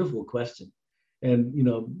 wonderful question. And,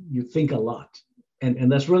 you think a lot. And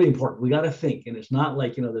that's really important. We got to think. And it's not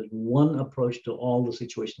like, there's one approach to all the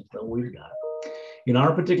situations that we've got. In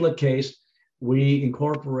our particular case, we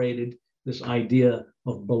incorporated this idea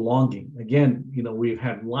of belonging. Again, we've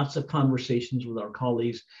had lots of conversations with our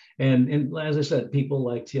colleagues. And as I said, people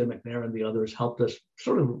like Tia McNair and the others helped us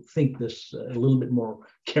sort of think this a little bit more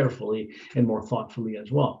carefully and more thoughtfully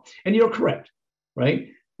as well. And you're correct, right?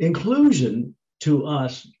 Inclusion to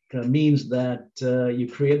us means that you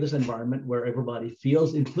create this environment where everybody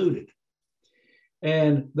feels included.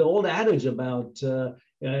 And the old adage about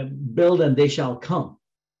build and they shall come,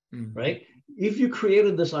 right? If you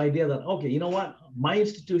created this idea that, okay, you know what, my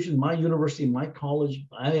institution, my university, my college,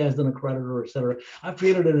 I as an accreditor, et cetera, I've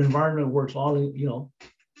created an environment where it's all,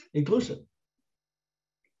 inclusive.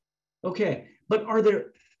 Okay, but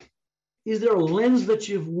is there a lens that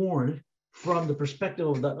you've worn from the perspective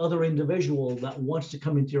of that other individual that wants to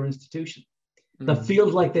come into your institution, that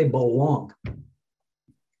feels like they belong?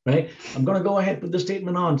 Right? I'm going to go ahead and put this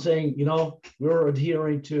statement on saying, we're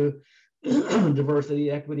adhering to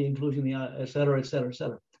diversity, equity, inclusion, et cetera, et cetera, et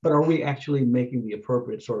cetera. But are we actually making the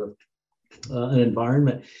appropriate sort of an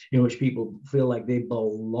environment in which people feel like they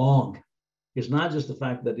belong? It's not just the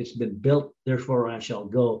fact that it's been built, therefore I shall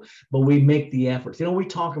go, but we make the efforts. We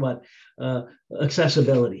talk about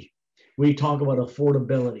accessibility. We talk about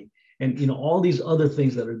affordability. And all these other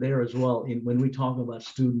things that are there as well when we talk about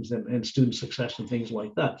students and student success and things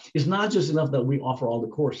like that. It's not just enough that we offer all the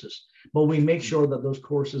courses, but we make sure that those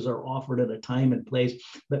courses are offered at a time and place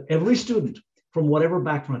that every student from whatever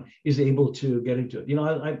background is able to get into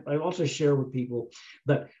it. I also share with people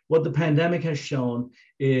that what the pandemic has shown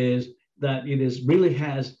is that it really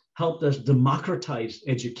has helped us democratize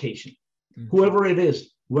education, whoever it is,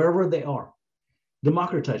 wherever they are,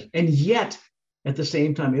 democratize. And yet at the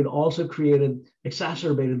same time, it also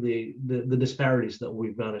exacerbated the disparities that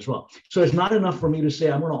we've got as well. So it's not enough for me to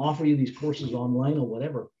say, I'm going to offer you these courses online or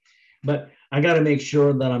whatever, but I got to make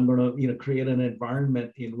sure that I'm going to, create an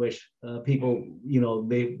environment in which people,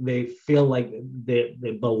 they feel like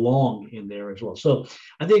they belong in there as well. So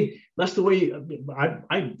I think that's the way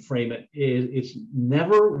I frame it. It's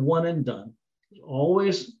never one and done. It's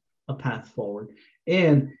always a path forward,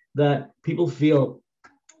 and that people feel,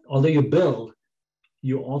 although you build,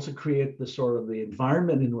 you also create the sort of the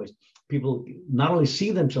environment in which people not only see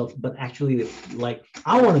themselves, but actually like,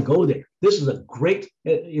 I want to go there. This is a great,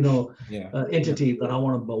 entity that I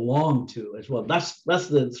want to belong to as well. That's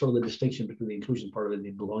the sort of the distinction between the inclusion part of it and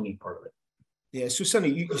the belonging part of it. Yeah. So Sonny,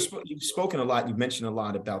 you've spoken a lot. You've mentioned a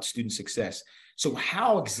lot about student success. So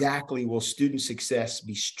how exactly will student success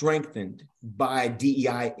be strengthened by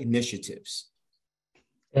DEI initiatives?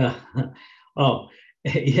 Yeah. Oh,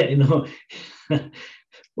 yeah,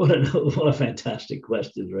 what a fantastic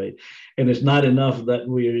question, right? And it's not enough that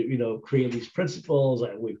we, create these principles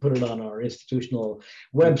and we put it on our institutional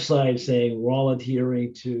website saying we're all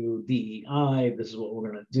adhering to DEI. This is what we're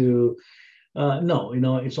going to do. No,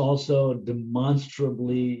 it's also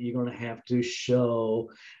demonstrably you're going to have to show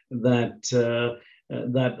that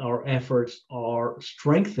that our efforts are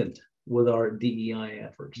strengthened with our DEI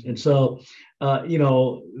efforts. And so,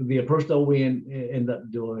 the approach that we end up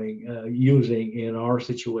using in our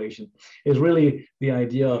situation is really the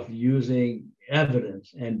idea of using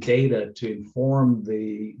evidence and data to inform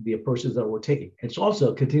the approaches that we're taking. It's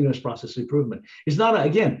also continuous process improvement. It's not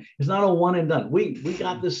a one and done. We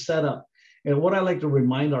got this set up. And what I like to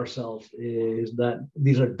remind ourselves is that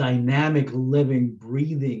these are dynamic, living,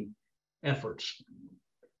 breathing efforts.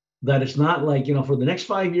 That it's not like, for the next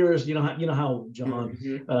 5 years, you know how, John,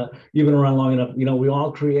 you've been around long enough, we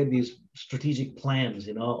all create these strategic plans,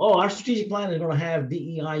 our strategic plan is going to have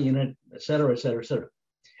DEI in it, et cetera, et cetera, et cetera.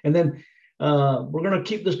 And then we're going to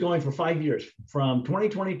keep this going for 5 years, from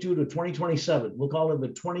 2022 to 2027. We'll call it the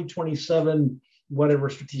 2027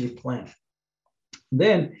 whatever strategic plan.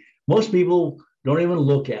 Then most people don't even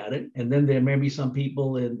look at it. And then there may be some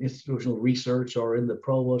people in institutional research or in the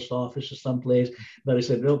provost office or someplace that I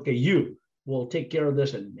said, okay, you will take care of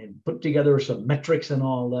this and put together some metrics and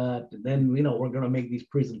all that. And then, we're going to make these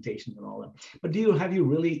presentations and all that. But have you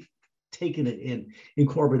really taken it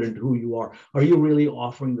incorporated into who you are? Are you really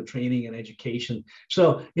offering the training and education?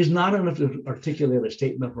 So it's not enough to articulate a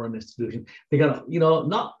statement for an institution. They got to,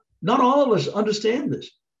 not all of us understand this.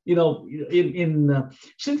 In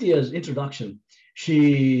Cynthia's introduction,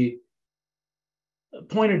 she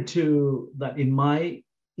pointed to that in my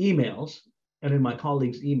emails and in my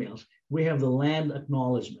colleagues' emails, we have the land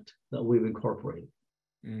acknowledgement that we've incorporated.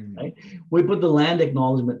 Right? We put the land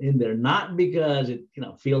acknowledgement in there, not because it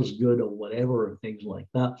feels good or whatever, or things like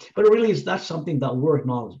that, but it really is that's something that we're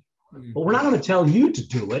acknowledging. But we're not going to tell you to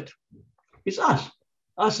do it. It's us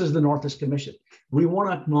as the Northeast Commission. We want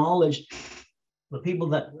to acknowledge the people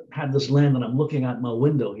that have this land that I'm looking at my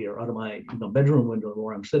window here, out of my bedroom window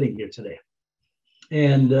where I'm sitting here today.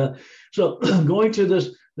 And so going to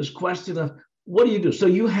this question of what do you do? So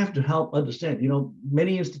you have to help understand,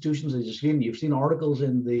 many institutions, as you've seen articles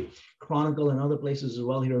in the Chronicle and other places as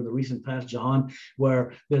well here in the recent past, John,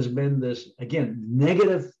 where there's been this, again,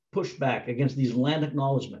 negative pushback against these land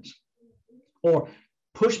acknowledgements, or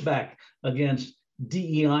pushback against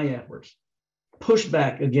DEI efforts,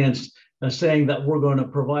 pushback against saying that we're going to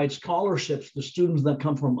provide scholarships to students that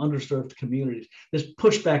come from underserved communities. This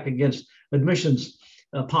pushback against admissions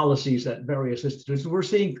policies at various institutions. We're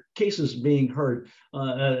seeing cases being heard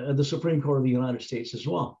at the Supreme Court of the United States as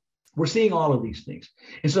well. We're seeing all of these things.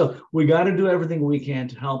 And so we got to do everything we can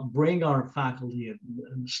to help bring our faculty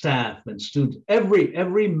and staff and students,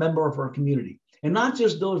 every member of our community, and not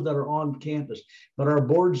just those that are on campus, but our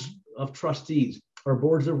boards of trustees, our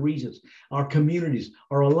boards of regents, our communities,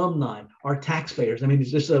 our alumni, our taxpayers. I mean,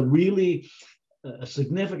 it's just a really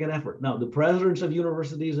significant effort. Now, the presidents of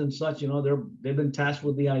universities and such, they've been tasked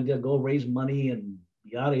with the idea, go raise money and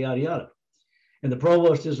yada, yada, yada. And the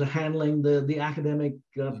provost is handling the academic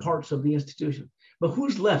parts of the institution. But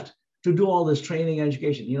who's left to do all this training and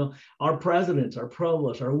education? Our presidents, our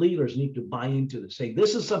provosts, our leaders need to buy into this, say,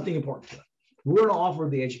 this is something important to us. We're going to offer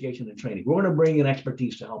the education and training. We're going to bring in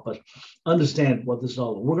expertise to help us understand what this is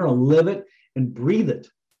all about. We're going to live it and breathe it.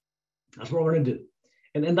 That's what we're going to do.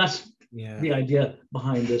 And that's the idea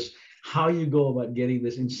behind this, how you go about getting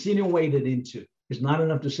this insinuated into. It's not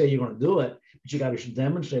enough to say you're going to do it, but you got to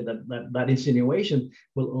demonstrate that insinuation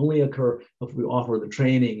will only occur if we offer the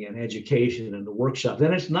training and education and the workshop.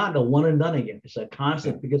 Then it's not a one and done again. It's a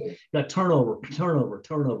constant, because you got turnover.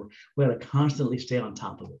 We got to constantly stay on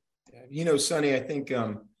top of it. You know, Sonny, I think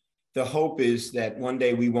the hope is that one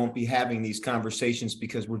day we won't be having these conversations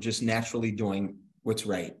because we're just naturally doing what's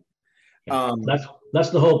right. That's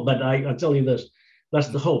the hope. But I'll tell you this, that's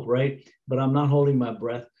the hope, right? But I'm not holding my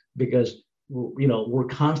breath, because we're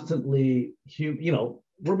constantly,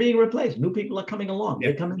 we're being replaced. New people are coming along.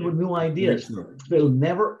 They come in with new ideas. They'll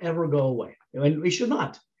never ever go away, and we should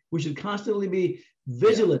not. We should constantly be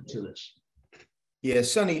vigilant to this. Yeah,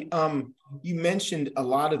 Sonny, you mentioned a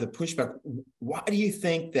lot of the pushback. Why do you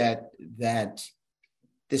think that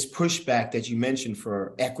this pushback that you mentioned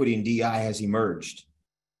for equity and DEI has emerged?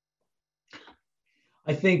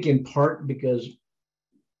 I think in part because,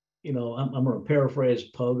 I'm going to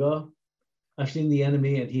paraphrase Pogo. I've seen the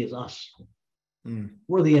enemy and he is us.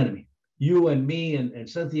 We're the enemy. You and me and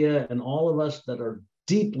Cynthia and all of us that are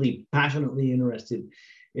deeply, passionately interested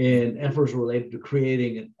in efforts related to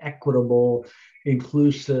creating an equitable,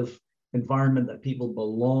 inclusive environment that people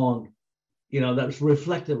belong, that's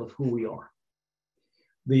reflective of who we are.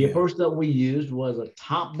 The approach that we used was a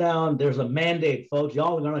top-down, there's a mandate, folks,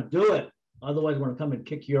 y'all are going to do it. Otherwise, we're going to come and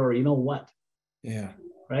kick your, what? Yeah.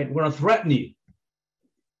 Right? We're going to threaten you.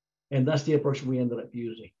 And that's the approach we ended up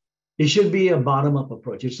using. It should be a bottom-up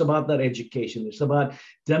approach. It's about that education. It's about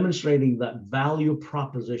demonstrating that value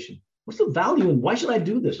proposition. What's the value and why should I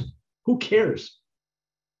do this? Who cares?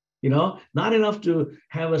 Not enough to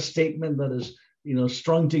have a statement that is,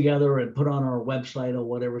 strung together and put on our website or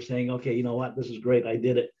whatever, saying, okay, you know what, this is great. I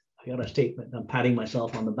did it. I got a statement. I'm patting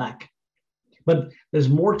myself on the back. But there's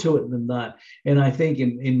more to it than that. And I think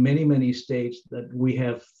in many, many states that we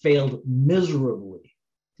have failed miserably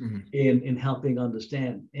in helping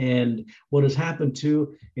understand. And what has happened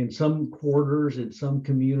too, in some quarters, in some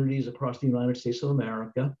communities across the United States of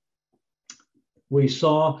America, we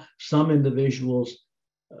saw some individuals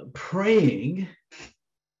preying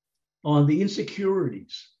on the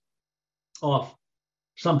insecurities of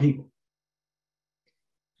some people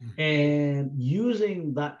and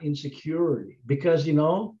using that insecurity because,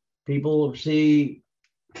 people see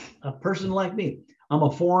a person like me. I'm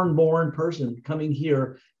a foreign-born person coming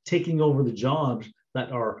here, taking over the jobs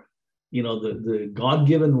that are, the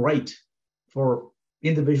God-given right for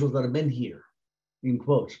individuals that have been here, in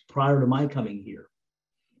quotes, prior to my coming here.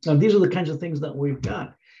 Now, these are the kinds of things that we've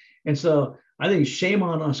got. And so I think shame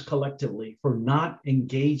on us collectively for not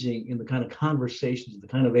engaging in the kind of conversations, the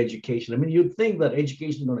kind of education. I mean, you'd think that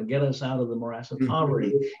education is going to get us out of the morass of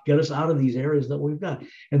poverty, get us out of these areas that we've got.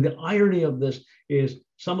 And the irony of this is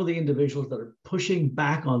some of the individuals that are pushing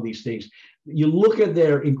back on these things, you look at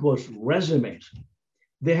their, in quotes, resumes.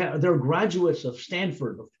 They're graduates of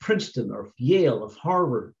Stanford, of Princeton, or of Yale, of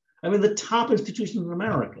Harvard. I mean, the top institutions in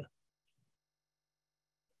America.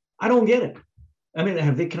 I don't get it. I mean,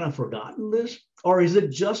 have they kind of forgotten this? Or is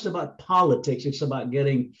it just about politics? It's about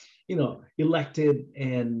getting, elected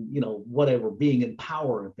and, whatever, being in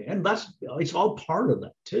power. And it's all part of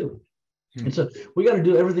that too. And so we got to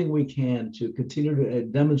do everything we can to continue to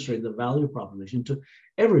demonstrate the value proposition to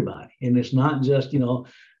everybody. And it's not just,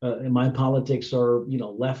 my politics are,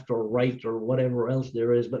 left or right or whatever else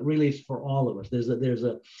there is, but really it's for all of us.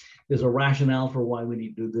 There's a rationale for why we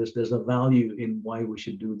need to do this. There's a value in why we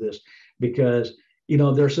should do this because,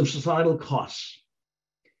 there's some societal costs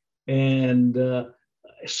and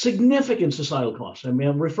significant societal costs. I mean,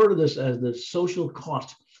 I refer to this as the social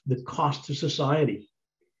cost, the cost to society.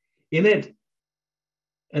 In it,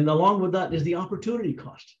 and along with that is the opportunity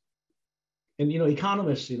cost. And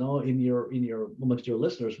economists, amongst your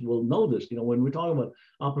listeners will know this. When we talk about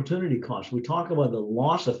opportunity costs, we talk about the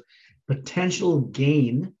loss of potential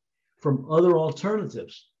gain from other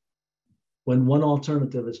alternatives when one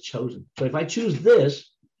alternative is chosen. So if I choose this,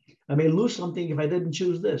 I may lose something if I didn't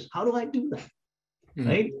choose this. How do I do that?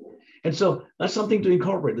 Right? And so that's something to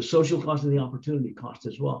incorporate, the social cost and the opportunity cost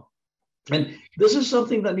as well. And this is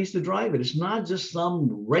something that needs to drive it. It's not just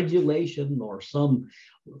some regulation or some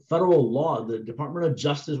federal law. The Department of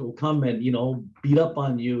Justice will come and, beat up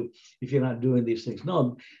on you if you're not doing these things.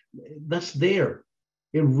 No, that's there.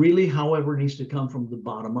 It really, however, needs to come from the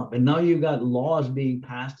bottom up. And now you've got laws being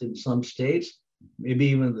passed in some states, maybe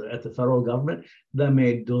even at the federal government, that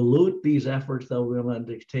may dilute these efforts that we've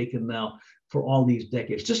undertaken now for all these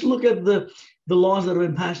decades. Just look at the laws that have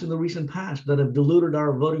been passed in the recent past that have diluted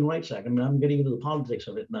our Voting Rights Act. I mean, I'm getting into the politics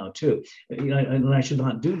of it now too. And I should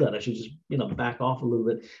not do that. I should just, back off a little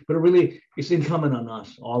bit. But it's incumbent on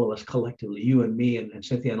us, all of us collectively, you and me and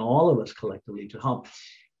Cynthia and all of us collectively to help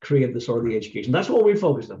create this sort of the education. That's what we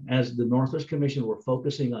focused on. As the Northwest Commission, we're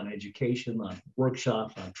focusing on education, on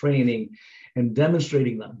workshops, on training, and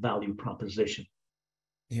demonstrating that value proposition.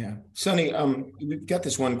 Yeah. Sonny, we've got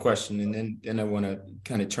this one question, and then I want to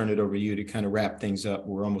kind of turn it over to you to kind of wrap things up.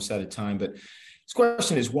 We're almost out of time, but this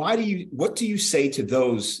question is, what do you say to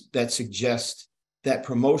those that suggest that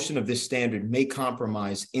promotion of this standard may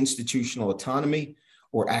compromise institutional autonomy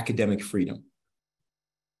or academic freedom?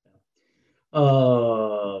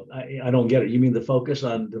 I don't get it. You mean the focus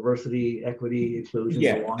on diversity, equity, inclusion?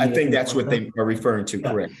 Yeah, I think that's what they are referring to,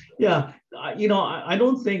 correct? Yeah, I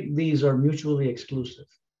don't think these are mutually exclusive.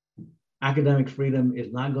 Academic freedom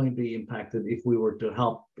is not going to be impacted if we were to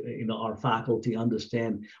help our faculty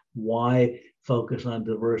understand why focus on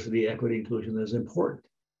diversity, equity, inclusion is important.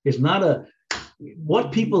 It's not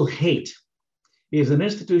what people hate is an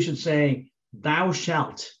institution saying, thou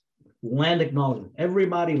shalt, land acknowledgement.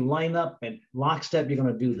 Everybody line up and lockstep, you're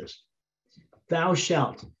going to do this. Thou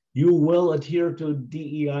shalt, you will adhere to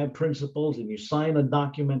DEI principles and you sign a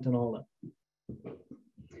document and all that.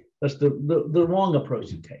 That's the wrong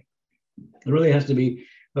approach you take. It really has to be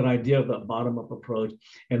that idea of that bottom-up approach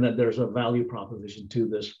and that there's a value proposition to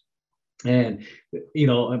this. And, I've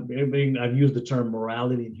used the term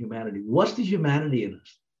morality and humanity. What's the humanity in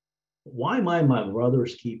us? Why am I my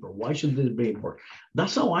brother's keeper? Why should this be important?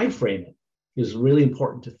 That's how I frame it. Is really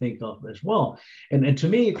important to think of as well. And to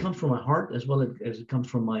me, it comes from my heart as well as it comes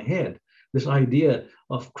from my head. This idea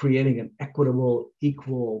of creating an equitable,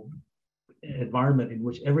 equal environment in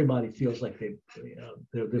which everybody feels like they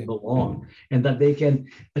belong and that they can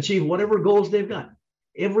achieve whatever goals they've got.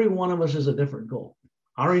 Every one of us has a different goal.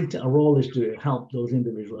 Our role is to help those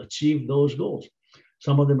individuals achieve those goals.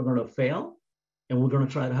 Some of them are going to fail, and we're going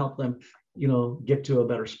to try to help them, get to a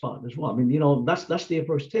better spot as well. I mean, that's the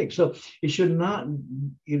approach to take. So it should not,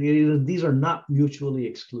 these are not mutually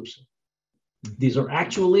exclusive. These are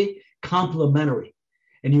actually complementary.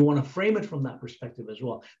 And you want to frame it from that perspective as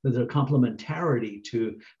well, that there's a complementarity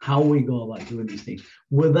to how we go about doing these things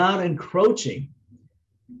without encroaching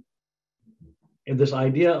in this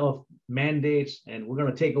idea of mandates and we're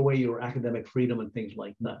going to take away your academic freedom and things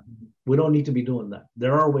like that. We don't need to be doing that.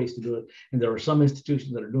 There are ways to do it. And there are some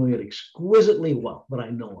institutions that are doing it exquisitely well, that I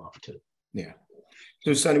know of too. Yeah.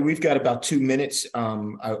 So Sonny, we've got about 2 minutes.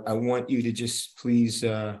 I want you to just please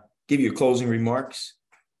give your closing remarks.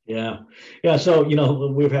 Yeah. So,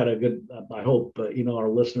 we've had a good, I hope, our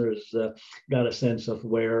listeners got a sense of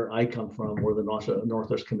where I come from, where the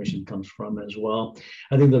Northwest Commission comes from as well.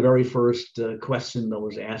 I think the very first question that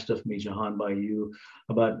was asked of me, Jahan, by you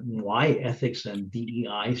about why ethics and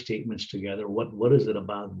DEI statements together, what is it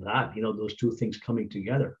about that, those two things coming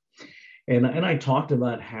together? And I talked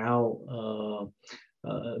about how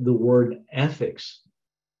the word ethics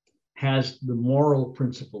has the moral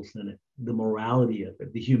principles in it, the morality of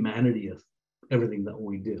it, the humanity of everything that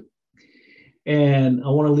we do. And I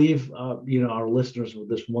want to leave our listeners with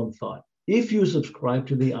this one thought. If you subscribe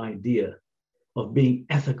to the idea of being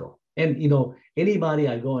ethical, and anybody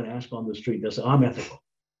I go and ask on the street, they'll say, I'm ethical.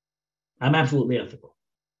 I'm absolutely ethical,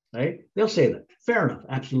 right? They'll say that. Fair enough,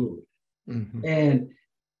 absolutely. Mm-hmm. And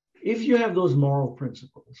if you have those moral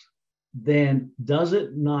principles, then does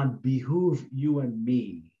it not behoove you and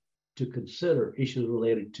me to consider issues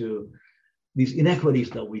related to these inequities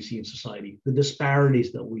that we see in society, the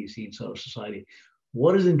disparities that we see in society?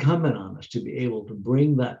 What is incumbent on us to be able to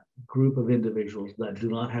bring that group of individuals that do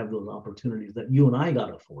not have those opportunities that you and I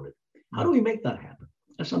got afforded? How do we make that happen?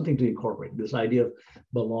 That's something to incorporate, this idea of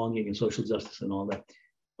belonging and social justice and all that.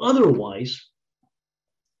 Otherwise,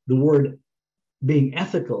 the word being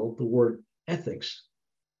ethical, the word ethics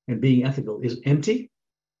and being ethical is empty,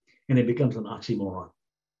 and it becomes an oxymoron.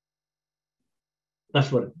 That's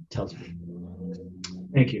what it tells me.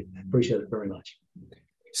 Thank you. Appreciate it very much.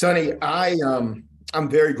 Sonny, I'm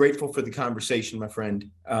very grateful for the conversation, my friend.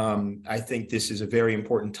 I think this is a very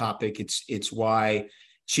important topic. It's why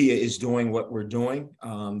CHEA is doing what we're doing.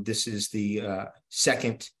 This is the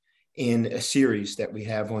second in a series that we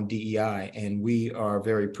have on DEI, and we are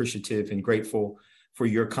very appreciative and grateful for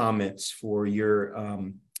your comments, for your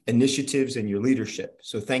initiatives and your leadership.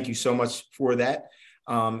 So thank you so much for that.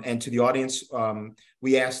 And to the audience,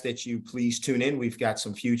 we ask that you please tune in. We've got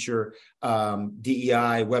some future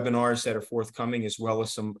DEI webinars that are forthcoming, as well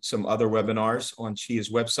as some other webinars on CHEA's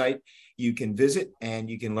website. You can visit and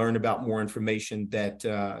you can learn about more information that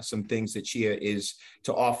some things that CHEA is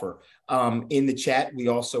to offer. In the chat, we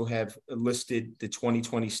also have listed the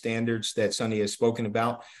 2020 standards that Sonny has spoken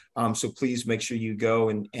about. So please make sure you go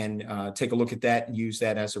and take a look at that and use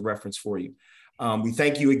that as a reference for you. We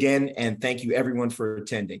thank you again, and thank you everyone for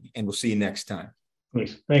attending, and we'll see you next time.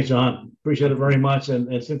 Thanks, John. Appreciate it very much.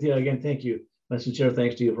 And Cynthia, again, thank you. My sincere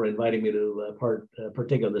thanks to you for inviting me to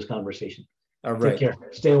partake of this conversation. All right. Take care.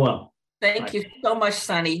 Stay well. Thank you so much,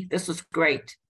 Sonny. This was great.